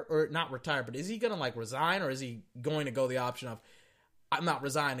retire or not retire, but is he going to like resign, or is he going to go the option of, I'm not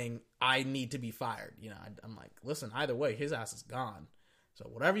resigning, I need to be fired? You know, I'm like, listen, either way, his ass is gone. So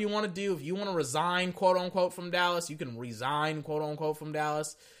whatever you want to do, if you want to resign, quote unquote, from Dallas, you can resign, quote unquote, from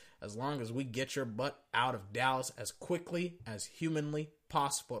Dallas, as long as we get your butt out of Dallas as quickly as humanly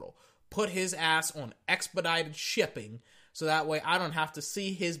possible. Put his ass on expedited shipping, so that way I don't have to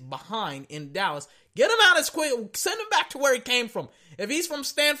see his behind in Dallas. Get him out as quick. Send him back to where he came from. If he's from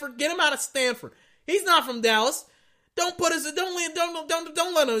Stanford, get him out of Stanford. He's not from Dallas. Don't let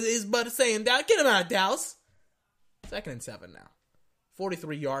his butt say in Dallas. Get him out of Dallas. 2nd and 7 now.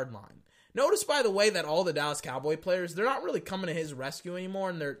 43-yard line. Notice, by the way, that all the Dallas Cowboy players, they're not really coming to his rescue anymore,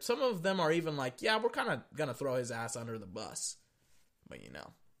 and some of them are even like, yeah, we're kind of going to throw his ass under the bus. But, you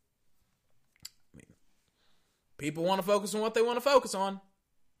know, I mean, people want to focus on what they want to focus on.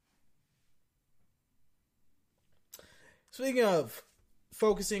 Speaking of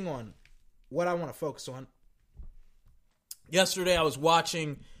focusing on what I want to focus on, yesterday I was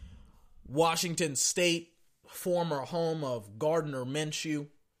watching Washington State, former home of Gardner Minshew,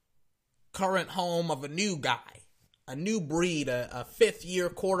 current home of a new guy, a new breed, a fifth-year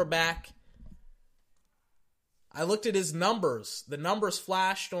quarterback. I looked at his numbers. The numbers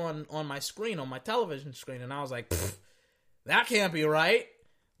flashed on my screen, on my television screen, and I was like, that can't be right.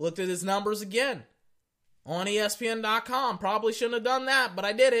 Looked at his numbers again on ESPN.com. Probably shouldn't have done that, but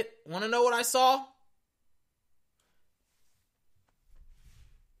I did it. Want to know what I saw?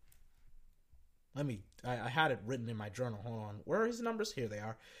 I had it written in my journal. Hold on. Where are his numbers? Here they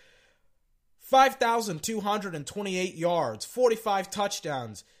are. 5,228 yards, 45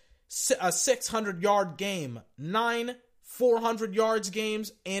 touchdowns, a 600-yard game, 9 400 yards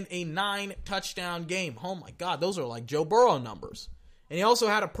games, and a 9 touchdown game. Oh my God, those are like Joe Burrow numbers. And he also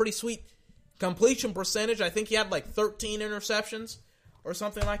had a pretty sweet completion percentage. I think he had like 13 interceptions or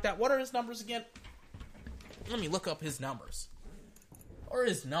something like that. What are his numbers again? Let me look up his numbers. What are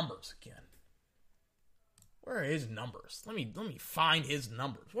his numbers again? Where are his numbers? Let me find his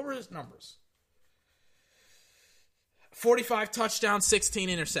numbers. What were his numbers? 45 touchdowns, 16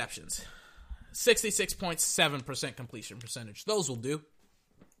 interceptions. 66.7% completion percentage. Those will do.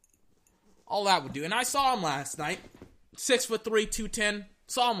 All that would do. And I saw him last night. 6'3", 210.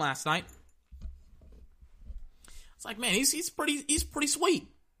 Saw him last night. It's like, man, he's pretty sweet.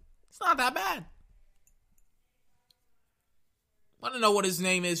 It's not that bad. Want to know what his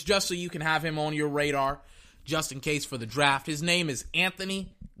name is, just so you can have him on your radar, just in case for the draft. His name is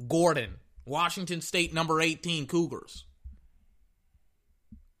Anthony Gordon. Washington State, number 18, Cougars.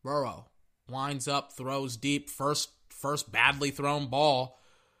 Burrow winds up, throws deep. First badly thrown ball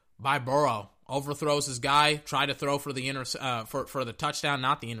by Burrow. Overthrows his guy. Tried to throw for the for the touchdown,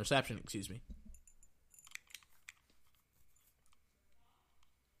 not the interception. Excuse me.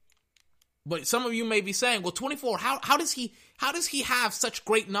 But some of you may be saying, well, 24. How does he have such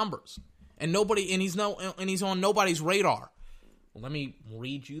great numbers and he's on nobody's radar? Well, let me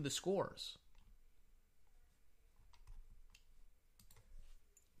read you the scores.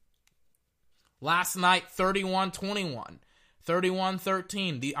 Last night, 31-21,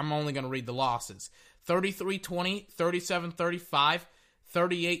 31-13. I'm only going to read the losses. 33-20, 37-35,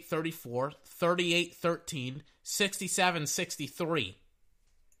 38-34, 38-13, 67-63.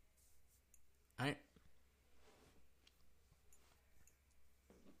 All right.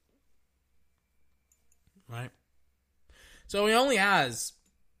 Right. So he only has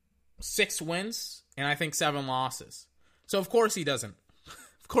 6 wins and I think 7 losses. So of course he doesn't.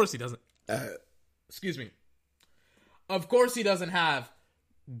 Of course he doesn't. Excuse me. Of course he doesn't have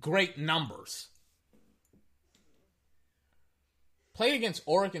great numbers. Played against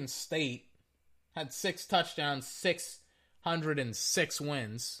Oregon State, had 6 touchdowns, 606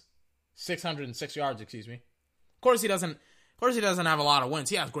 wins, 606 yards, excuse me. Of course he doesn't have a lot of wins.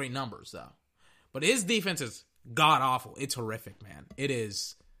 He has great numbers though. But his defense is god awful. It's horrific, man.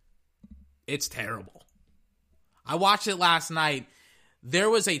 It's terrible. I watched it last night.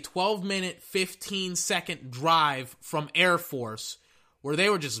 There was a 12-minute, 15-second drive from Air Force where they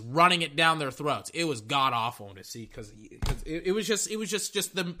were just running it down their throats. It was god awful to see because it was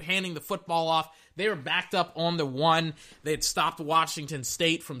just them handing the football off. They were backed up on the 1. They had stopped Washington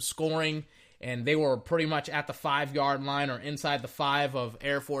State from scoring, and they were pretty much at the 5-yard line or inside the 5 of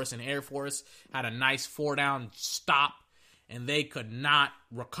Air Force, and Air Force had a nice 4-down stop, and they could not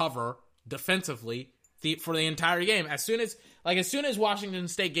recover defensively for the entire game. As soon as Washington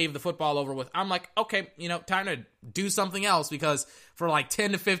State gave the football over with, I'm like, okay, time to do something else, because for like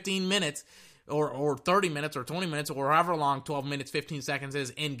 10 to 15 minutes or 30 minutes or 20 minutes or however long 12 minutes, 15 seconds is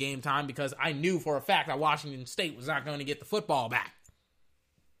in game time, because I knew for a fact that Washington State was not going to get the football back.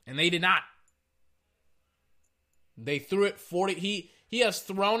 And they did not. They threw it 40. He has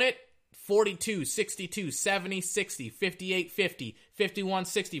thrown it 42, 62, 70, 60, 58, 50, 51,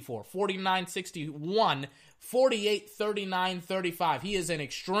 64, 49, 61, 48, 39, 35. He is an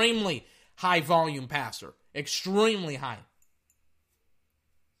extremely high volume passer. Extremely high.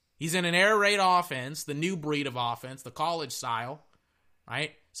 He's in an air raid offense, the new breed of offense, the college style,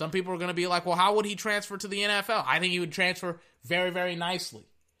 right? Some people are going to be like, well, how would he transfer to the NFL? I think he would transfer very, very nicely.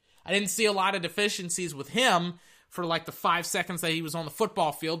 I didn't see a lot of deficiencies with him for like the 5 seconds that he was on the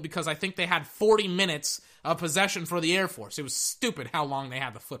football field, because I think they had 40 minutes of possession for the Air Force. It was stupid how long they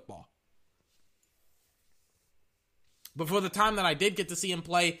had the football. But for the time that I did get to see him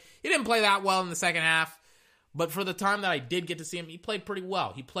play, he didn't play that well in the second half, but for the time that I did get to see him, he played pretty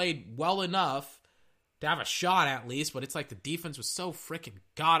well. He played well enough to have a shot at least, but it's like the defense was so freaking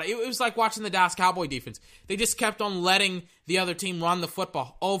god. It was like watching the Dallas Cowboy defense. They just kept on letting the other team run the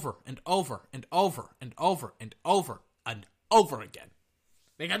football over and over and over and over and over and over again.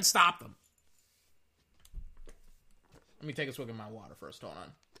 They couldn't stop them. Let me take a swig of my water first. Hold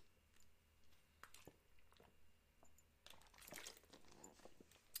on.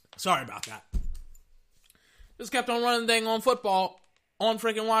 Sorry about that. Just kept on running dang on football on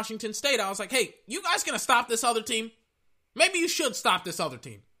freaking Washington State. I was like, hey, you guys gonna stop this other team? Maybe you should stop this other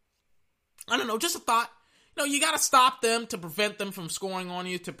team. I don't know, just a thought. You gotta stop them to prevent them from scoring on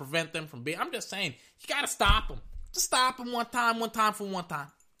you, to prevent them from being... I'm just saying, you gotta stop them. Just stop them one time for one time.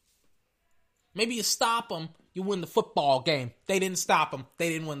 Maybe you stop them, you win the football game. They didn't stop them. They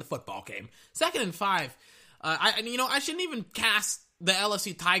didn't win the football game. 2nd and 5. I shouldn't even cast the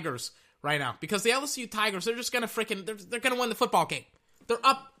LSU Tigers right now, because the LSU Tigers, they're just gonna they're gonna win the football game. They're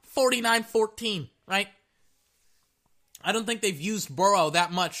up 49-14, right? I don't think they've used Burrow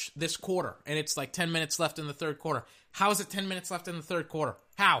that much this quarter, and it's like 10 minutes left in the third quarter. How is it 10 minutes left in the third quarter?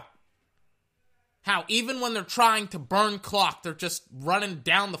 How? Even when they're trying to burn clock, they're just running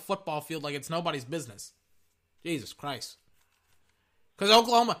down the football field like it's nobody's business. Jesus Christ. Because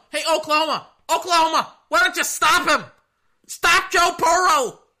Oklahoma, why don't you stop him? Stop Joe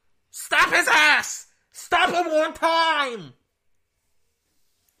Burrow! Stop his ass! Stop him one time!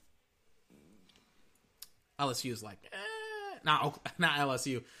 LSU's like, not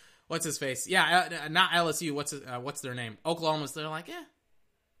LSU. What's his face? Yeah, not LSU. What's their name? Oklahoma's. They're like,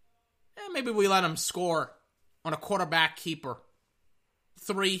 maybe we let him score on a quarterback keeper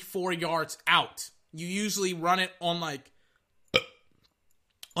 3-4 yards out. You usually run it on like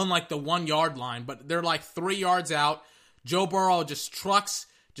the 1 yard line, but they're like 3 yards out. Joe Burrow just trucks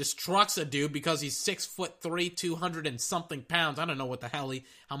a dude because he's 6'3", 200 and something pounds. I don't know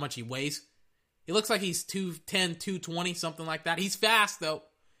how much he weighs. He looks like he's 210, 220, something like that. He's fast though.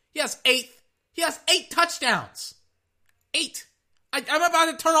 He has 8 touchdowns. 8. I'm about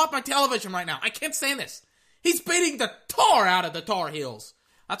to turn off my television right now. I can't stand this. He's beating the tar out of the Tar Heels.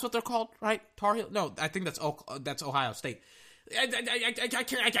 That's what they're called, right? Tar Heels? No, I think that's Ohio State. I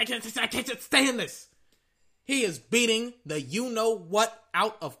can't stand this. He is beating the you-know-what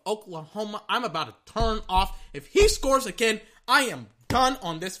out of Oklahoma. I'm about to turn off. If he scores again, I am done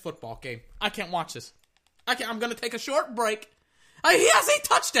on this football game. I can't watch this. I'm going to take a short break. He has 8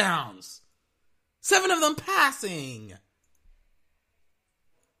 touchdowns. 7 of them passing.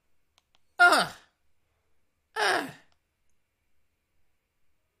 I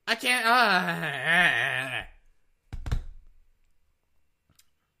can't.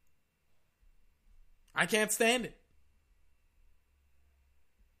 I can't stand it.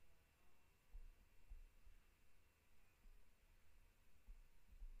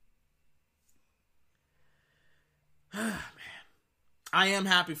 Man. I am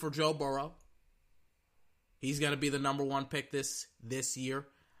happy for Joe Burrow. He's going to be the number 1 pick this year. I'm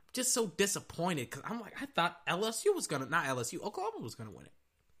just so disappointed because I thought LSU was going to, not LSU, Oklahoma was going to win it.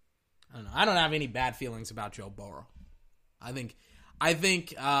 I don't know. I don't have any bad feelings about Joe Burrow. I think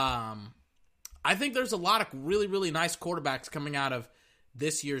there's a lot of really, really nice quarterbacks coming out of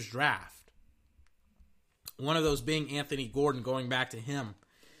this year's draft. One of those being Anthony Gordon, going back to him.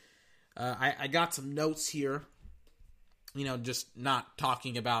 I got some notes here just not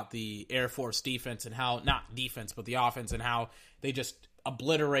talking about the Air Force defense and how, not defense, but the offense and how they just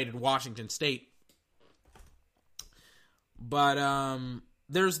obliterated Washington State. But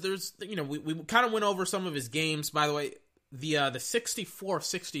there's we kind of went over some of his games. By the way, the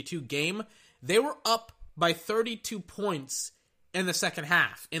 64-62 game, they were up by 32 points in the second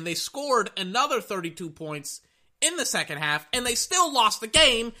half, and they scored another 32 points in the second half, and they still lost the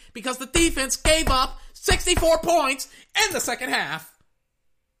game because the defense gave up 64 points in the second half.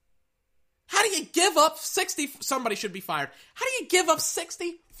 How do you give up 60? Somebody should be fired. How do you give up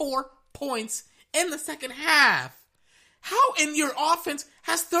 64 points in the second half? How in your offense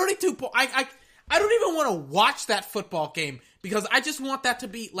has 32 points? I don't even want to watch that football game because I just want that to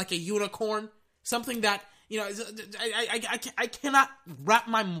be like a unicorn, something that, I cannot wrap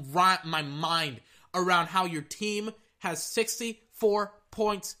my mind around how your team has 64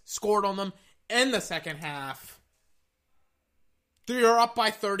 points scored on them in the second half. They're up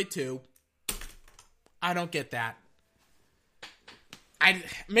by 32. I don't get that.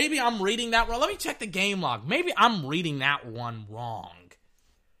 Maybe I'm reading that wrong. Let me check the game log. Maybe I'm reading that one wrong.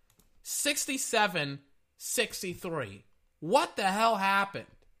 67-63. What the hell happened?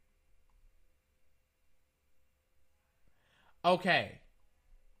 Okay.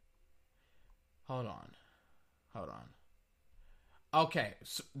 Hold on. Okay,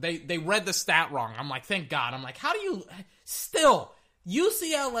 so they read the stat wrong. I'm like, thank God. I'm like, how do you... Still,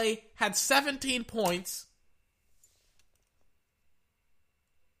 UCLA had 17 points.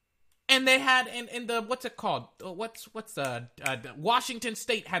 And they had, in the, what's it called? What's the, Washington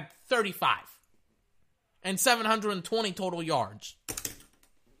State had 35. And 720 total yards.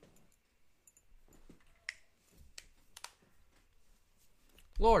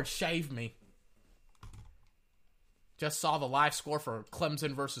 Lord, shave me. Just saw the live score for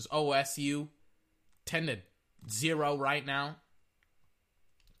Clemson versus OSU. 10-0 right now.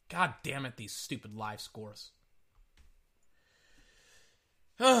 God damn it, these stupid live scores.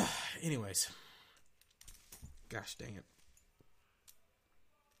 Anyways. Gosh dang it.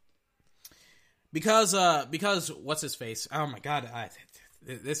 Because what's his face? Oh my God,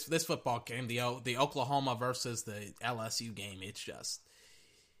 this football game, the Oklahoma versus the LSU game, it's just,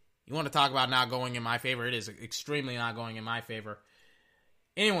 you want to talk about not going in my favor? It is extremely not going in my favor.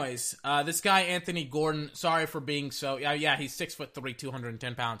 Anyways, this guy Anthony Gordon, sorry for being so, yeah, he's 6'3",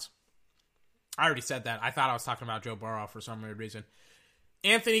 210 pounds. I already said that. I thought I was talking about Joe Burrow for some weird reason.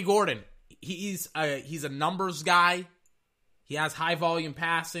 Anthony Gordon, he's a numbers guy. He has high volume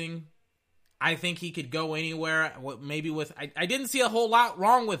passing. I think he could go anywhere. Maybe with I didn't see a whole lot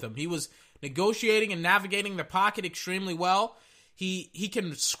wrong with him. He was negotiating and navigating the pocket extremely well. He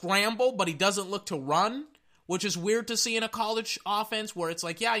can scramble, but he doesn't look to run, which is weird to see in a college offense where it's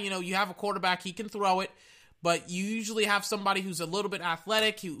like, yeah, you have a quarterback, he can throw it, but you usually have somebody who's a little bit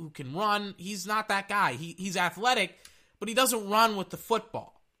athletic, who can run. He's not that guy. He's athletic, but he doesn't run with the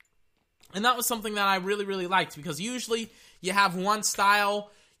football. And that was something that I really, really liked, because usually you have one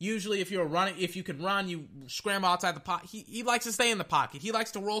style. Usually if you can run, you scramble outside the pocket. He likes to stay in the pocket. He likes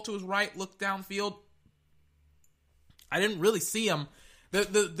to roll to his right, look downfield. I didn't really see him.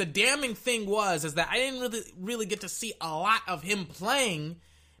 The damning thing is that I didn't really get to see a lot of him playing,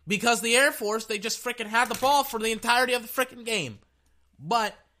 because the Air Force, they just freaking had the ball for the entirety of the freaking game.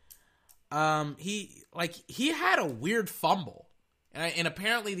 But he had a weird fumble. And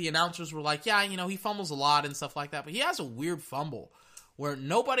apparently the announcers were like, yeah, he fumbles a lot and stuff like that, but he has a weird fumble where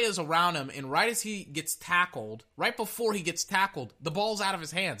nobody is around him, and right as he gets tackled, right before he gets tackled, the ball's out of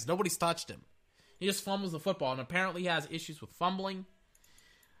his hands. Nobody's touched him. He just fumbles the football, and apparently he has issues with fumbling.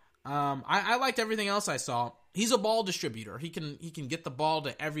 I liked everything else I saw. He's a ball distributor. He can get the ball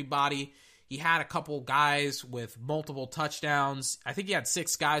to everybody. He had a couple guys with multiple touchdowns. I think he had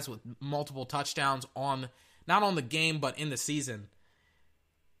 6 guys with multiple touchdowns not on the game, but in the season.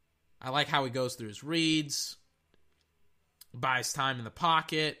 I like how he goes through his reads, buys time in the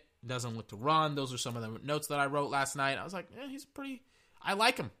pocket, doesn't look to run. Those are some of the notes that I wrote last night. I was like, I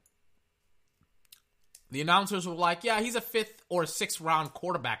like him. The announcers were like, yeah, he's a 5th or 6th round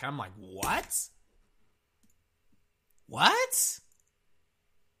quarterback. I'm like, what? What?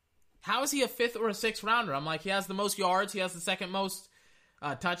 How is he a 5th or a 6th rounder? I'm like, he has the most yards. He has the second most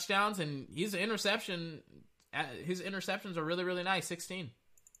touchdowns, and his interceptions are really, really nice. 16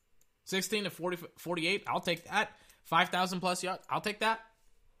 to 48. I'll take that. 5,000 plus yards. I'll take that.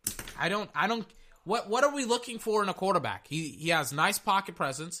 What are we looking for in a quarterback? He has nice pocket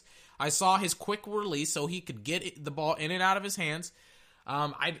presence. I saw his quick release so he could get the ball in and out of his hands.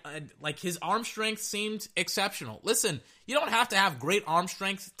 I like his arm strength seemed exceptional. Listen, you don't have to have great arm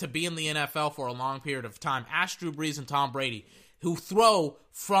strength to be in the NFL for a long period of time. Ask Drew Brees and Tom Brady, who throw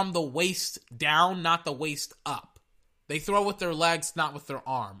from the waist down, not the waist up. They throw with their legs, not with their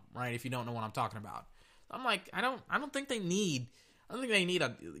arm, right? If you don't know what I'm talking about. I'm like, I don't think they need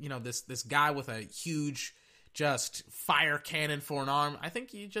a, this guy with a huge just fire cannon for an arm. I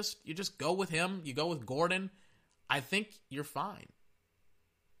think you just go with him. You go with Gordon. I think you're fine,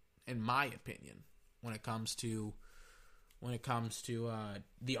 in my opinion, when it comes to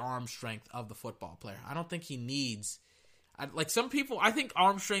the arm strength of the football player. I don't think he needs, like some people, I think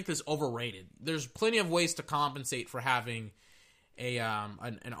arm strength is overrated. There's plenty of ways to compensate for having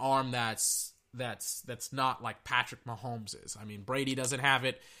an arm that's not like Patrick Mahomes is. I mean, Brady doesn't have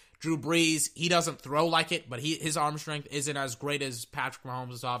it. Drew Brees, he doesn't throw like it, but his arm strength isn't as great as Patrick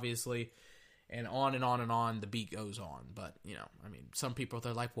Mahomes, obviously. And on and on and on, the beat goes on. But, I mean, some people,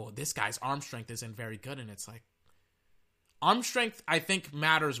 they're like, well, this guy's arm strength isn't very good. And it's like, arm strength, I think,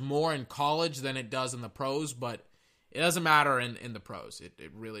 matters more in college than it does in the pros, but it doesn't matter in the pros.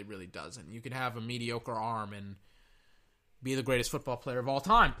 It really, really doesn't. You can have a mediocre arm and be the greatest football player of all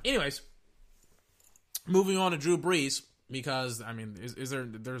time. Anyways, moving on to Drew Brees, because, I mean,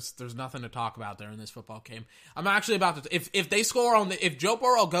 there's nothing to talk about there in this football game. I'm actually about to, if they score if Joe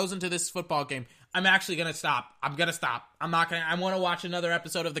Burrow goes into this football game, I'm actually going to stop. I'm going to stop. I want to watch another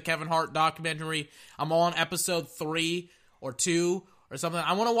episode of the Kevin Hart documentary. I'm on episode 3 or 2 or something.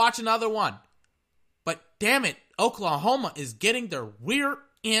 I want to watch another one. But damn it, Oklahoma is getting their rear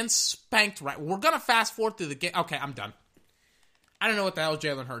end spanked right. We're going to fast forward through the game. Okay, I'm done. I don't know what the hell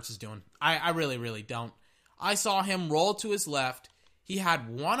Jalen Hurts is doing. I really, really don't. I saw him roll to his left. He had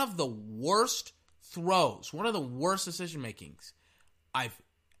one of the worst throws, one of the worst decision makings I've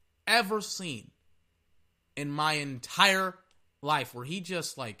ever seen in my entire life, where he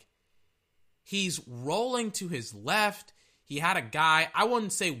just he's rolling to his left. He had a guy, I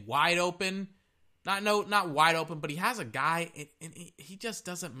wouldn't say wide open, not wide open, but he has a guy, and he just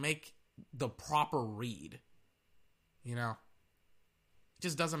doesn't make the proper read.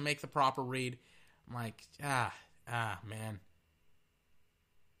 Just doesn't make the proper read. I'm like, man.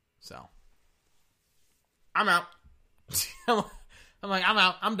 So, I'm out. I'm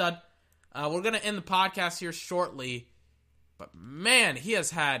out. I'm done. We're gonna end the podcast here shortly, but man, he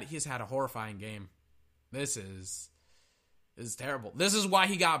has had a horrifying game. This is terrible. This is why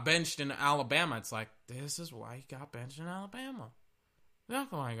he got benched in Alabama. It's like, this is why he got benched in Alabama.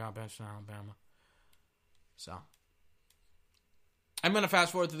 That's why he got benched in Alabama. So, I'm going to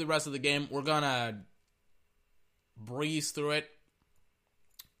fast forward through the rest of the game. We're going to breeze through it.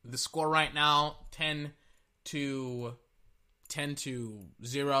 The score right now,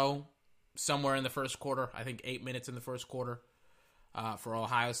 10-0, somewhere in the first quarter. I think 8 minutes in the first quarter for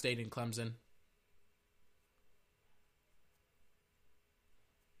Ohio State and Clemson.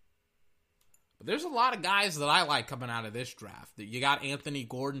 But there's a lot of guys that I like coming out of this draft. You got Anthony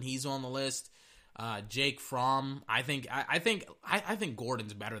Gordon. He's on the list. Jake Fromm. I think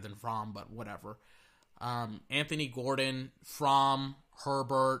Gordon's better than Fromm, but whatever. Anthony Gordon, Fromm,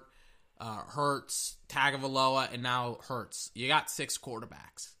 Herbert, Hurts, Tagovailoa, and now Hurts. You got 6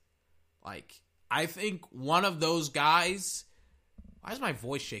 quarterbacks. I think one of those guys. Why is my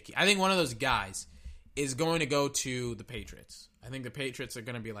voice shaky? I think one of those guys is going to go to the Patriots. I think the Patriots are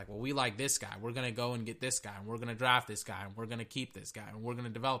going to be like, well, we like this guy. We're going to go and get this guy, and we're going to draft this guy, and we're going to keep this guy, and we're going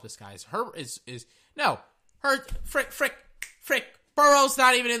to develop this guy. Frick. Burrow's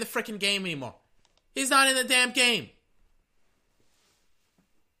not even in the freaking game anymore. He's not in the damn game.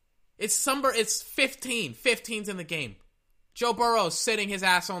 It's 15. 15's in the game. Joe Burrow's sitting his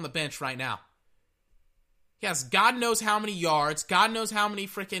ass on the bench right now. He has God knows how many yards, God knows how many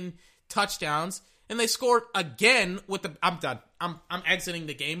freaking touchdowns, and they scored again with the... I'm done. I'm exiting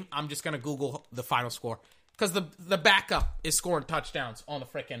the game. I'm just going to Google the final score. Because the backup is scoring touchdowns on the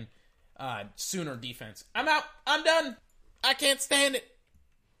freaking Sooner defense. I'm out. I'm done. I can't stand it.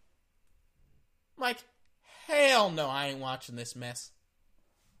 I'm like, hell no, I ain't watching this mess.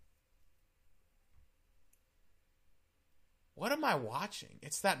 What am I watching?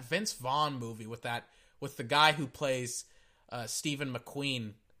 It's that Vince Vaughn movie with the guy who plays Stephen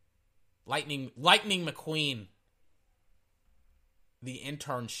McQueen. Lightning McQueen. The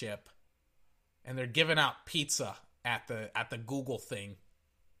Internship. And they're giving out pizza at the Google thing.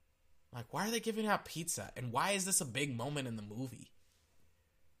 Like, why are they giving out pizza? And why is this a big moment in the movie?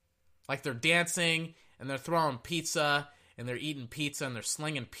 Like, they're dancing, and they're throwing pizza, and they're eating pizza, and they're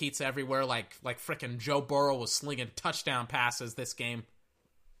slinging pizza everywhere like frickin' Joe Burrow was slinging touchdown passes this game.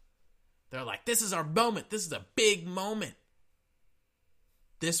 They're like, this is our moment. This is a big moment.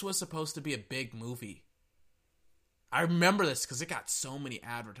 this was supposed to be a big movie. I remember this because it got so many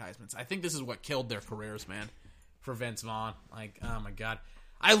advertisements. I think this is what killed their careers, man, for Vince Vaughn. Like, oh my God.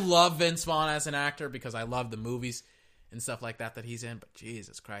 I love Vince Vaughn as an actor because I love the movies and stuff like that he's in. But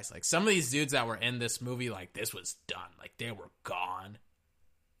Jesus Christ, like some of these dudes that were in this movie, like this was done. Like they were gone.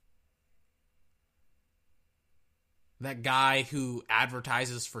 That guy who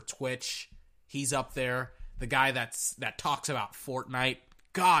advertises for Twitch, he's up there. The guy that talks about Fortnite.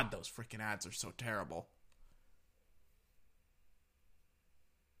 God, those freaking ads are so terrible.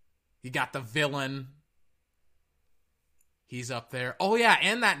 You got the villain. He's up there. Oh, yeah,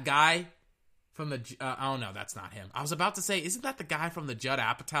 and that guy from the... oh, no, that's not him. I was about to say, isn't that the guy from the Judd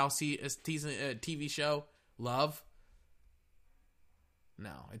Apatow TV show, Love?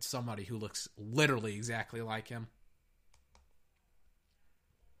 No, it's somebody who looks literally exactly like him.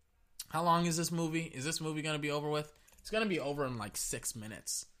 How long is this movie? Is this movie going to be over with? It's going to be over in like 6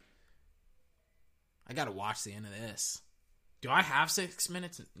 minutes. I got to watch the end of this. Do I have 6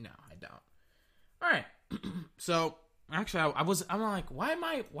 minutes? No, I don't. All right. So, actually, I'm like, why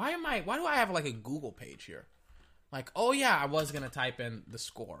do I have like a Google page here? Like, oh yeah, I was going to type in the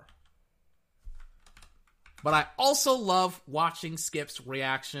score. But I also love watching Skip's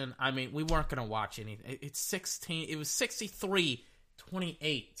reaction. I mean, we weren't going to watch anything. It was 63-28.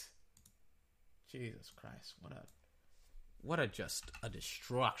 Jesus Christ, what a just a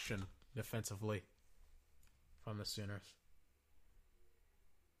destruction defensively from the Sooners.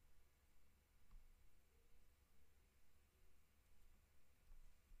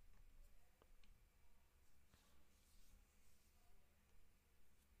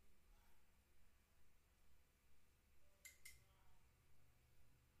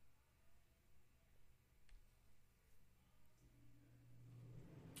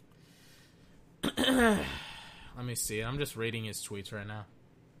 Let me see. I'm just reading his tweets right now.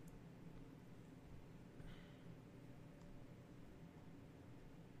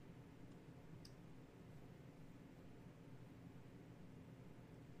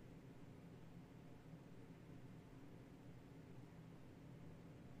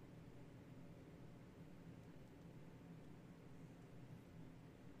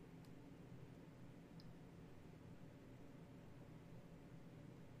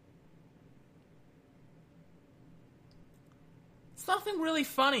 It's nothing really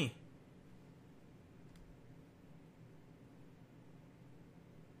funny.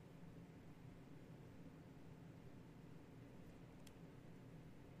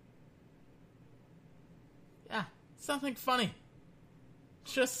 Yeah, it's nothing funny.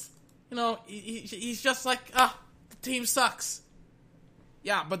 It's just, he's just like, the team sucks.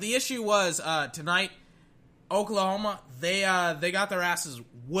 Yeah, but the issue was, tonight, Oklahoma, they got their asses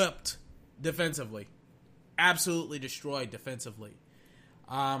whipped defensively. Absolutely destroyed defensively.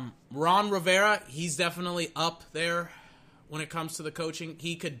 Ron Rivera, he's definitely up there when it comes to the coaching.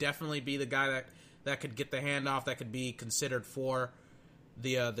 He could definitely be the guy that could get the handoff, that could be considered for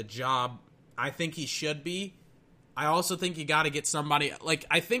the job. I think he should be. I also think you got to get somebody, like,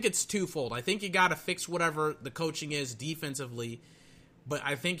 I think it's twofold. I think you got to fix whatever the coaching is defensively, but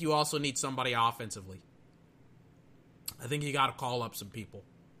I think you also need somebody offensively. I think you got to call up some people.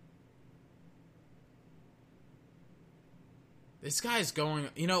 This guy is going,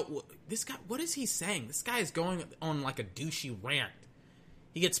 this guy, what is he saying? This guy is going on like a douchey rant.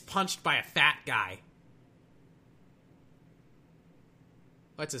 He gets punched by a fat guy.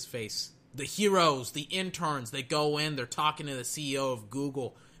 What's his face? The heroes, the interns, they go in, they're talking to the CEO of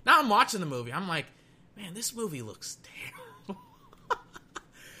Google. Now I'm watching the movie. I'm like, man, this movie looks terrible.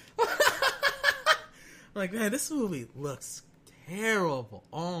 I'm like, man, this movie looks terrible.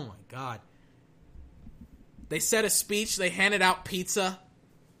 Oh my God. They said a speech. They handed out pizza.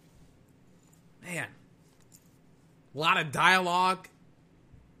 Man. A lot of dialogue.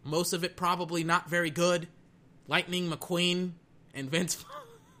 Most of it probably not very good. Lightning McQueen and Vince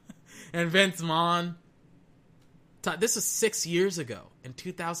Vaughn. This was 6 years ago, in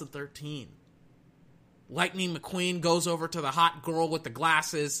 2013. Lightning McQueen goes over to the hot girl with the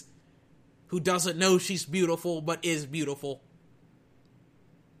glasses who doesn't know she's beautiful but is beautiful.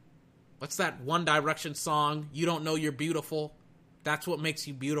 What's that One Direction song? You don't know you're beautiful. That's what makes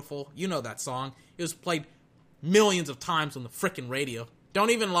you beautiful. You know that song. It was played millions of times on the frickin' radio.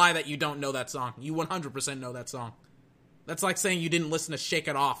 Don't even lie that you don't know that song. You 100% know that song. That's like saying you didn't listen to Shake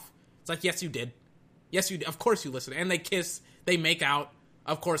It Off. It's like, yes, you did. Yes, you did. Of course you listen. And they kiss. They make out.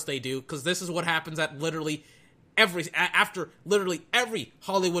 Of course they do. Because this is what happens at after literally every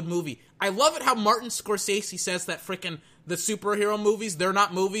Hollywood movie. I love it how Martin Scorsese says that frickin' the superhero movies, they're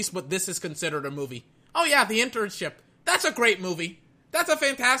not movies, but this is considered a movie. Oh yeah, The Internship. That's a great movie. That's a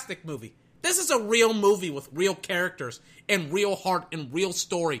fantastic movie. This is a real movie with real characters and real heart and real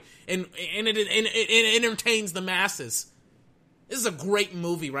story, and it entertains the masses. This is a great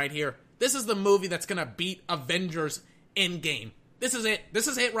movie right here. This is the movie that's gonna beat Avengers Endgame. This is it. This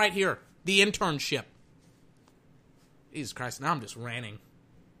is it right here. The Internship. Jesus Christ, now I'm just ranting.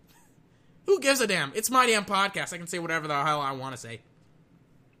 Who gives a damn? It's my damn podcast. I can say whatever the hell I want to say.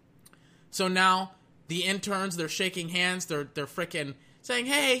 So now, the interns, they're shaking hands. They're freaking saying,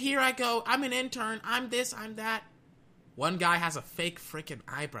 hey, here I go. I'm an intern. I'm this, I'm that. One guy has a fake freaking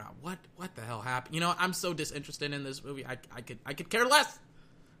eyebrow. What the hell happened? You know, I'm so disinterested in this movie. I could care less.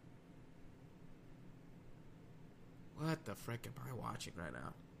 What the frick am I watching right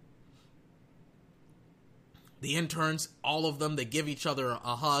now? The interns, all of them, they give each other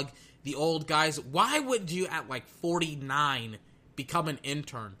a hug. The old guys, why would you at like 49 become an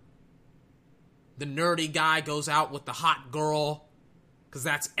intern? The nerdy guy goes out with the hot girl, because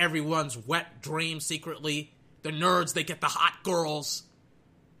that's everyone's wet dream secretly. The nerds, they get the hot girls.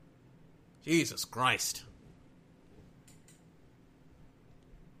 Jesus Christ.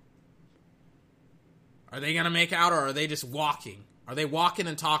 Are they going to make out, or are they just walking? Are they walking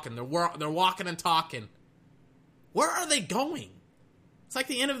and talking? They're walking and talking. Where are they going? It's like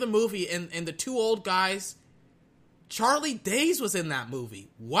the end of the movie, and the two old guys. Charlie Days was in that movie.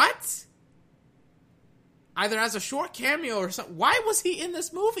 What? Either as a short cameo or something. Why was he in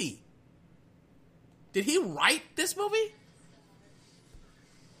this movie? Did he write this movie?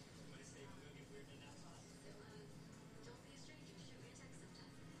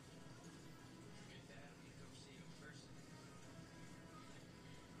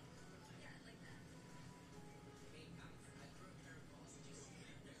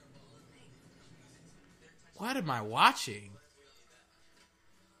 What am I watching?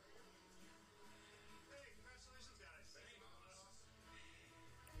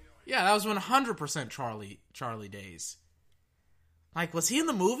 Yeah, that was 100% Charlie Days. Like, was he in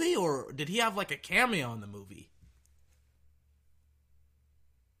the movie, or did he have like a cameo in the movie?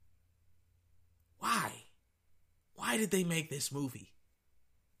 Why? Why did they make this movie?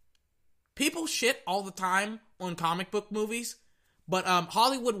 People shit all the time on comic book movies, but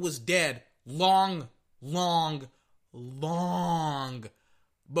Hollywood was dead long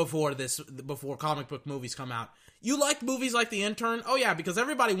before comic book movies come out. You like movies like The Intern? Oh yeah, because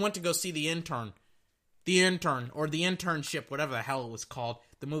everybody went to go see The Intern. The Intern, or The Internship, whatever the hell it was called.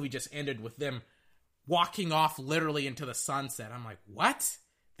 The movie just ended with them walking off literally into the sunset. I'm like, what?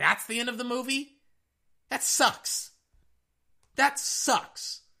 That's the end of the movie? That sucks. That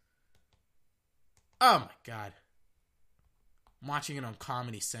sucks. Oh my god. I'm watching it on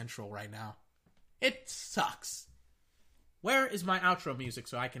Comedy Central right now. It sucks. Where is my outro music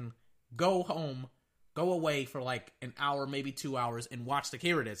so I can go home, go away for like an hour, maybe 2 hours, and watch the...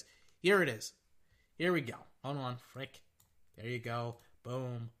 Here it is. Here it is. Here we go. Hold on, frick. There you go.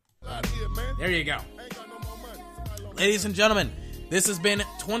 Boom. There you go. Ladies and gentlemen, this has been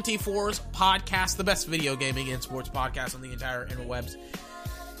 24's podcast, the best video gaming and sports podcast on the entire interwebs.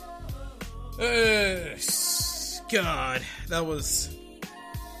 God, that was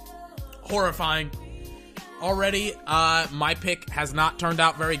horrifying. Already, my pick has not turned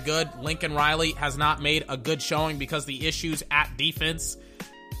out very good. Lincoln Riley has not made a good showing because the issues at defense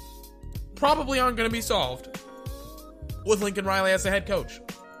probably aren't going to be solved with Lincoln Riley as the head coach.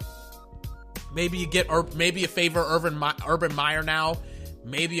 Maybe you get, or maybe you favor Urban Meyer now.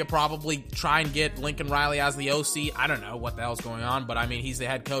 Maybe you probably try and get Lincoln Riley as the OC. I don't know what the hell's going on, but I mean, he's the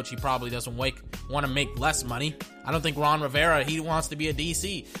head coach. He probably doesn't want to make less money. I don't think Ron Rivera, he wants to be a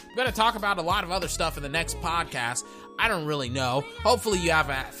DC. We're going to talk about a lot of other stuff in the next podcast. I don't really know. Hopefully you have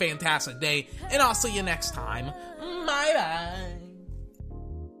a fantastic day, and I'll see you next time. Bye-bye.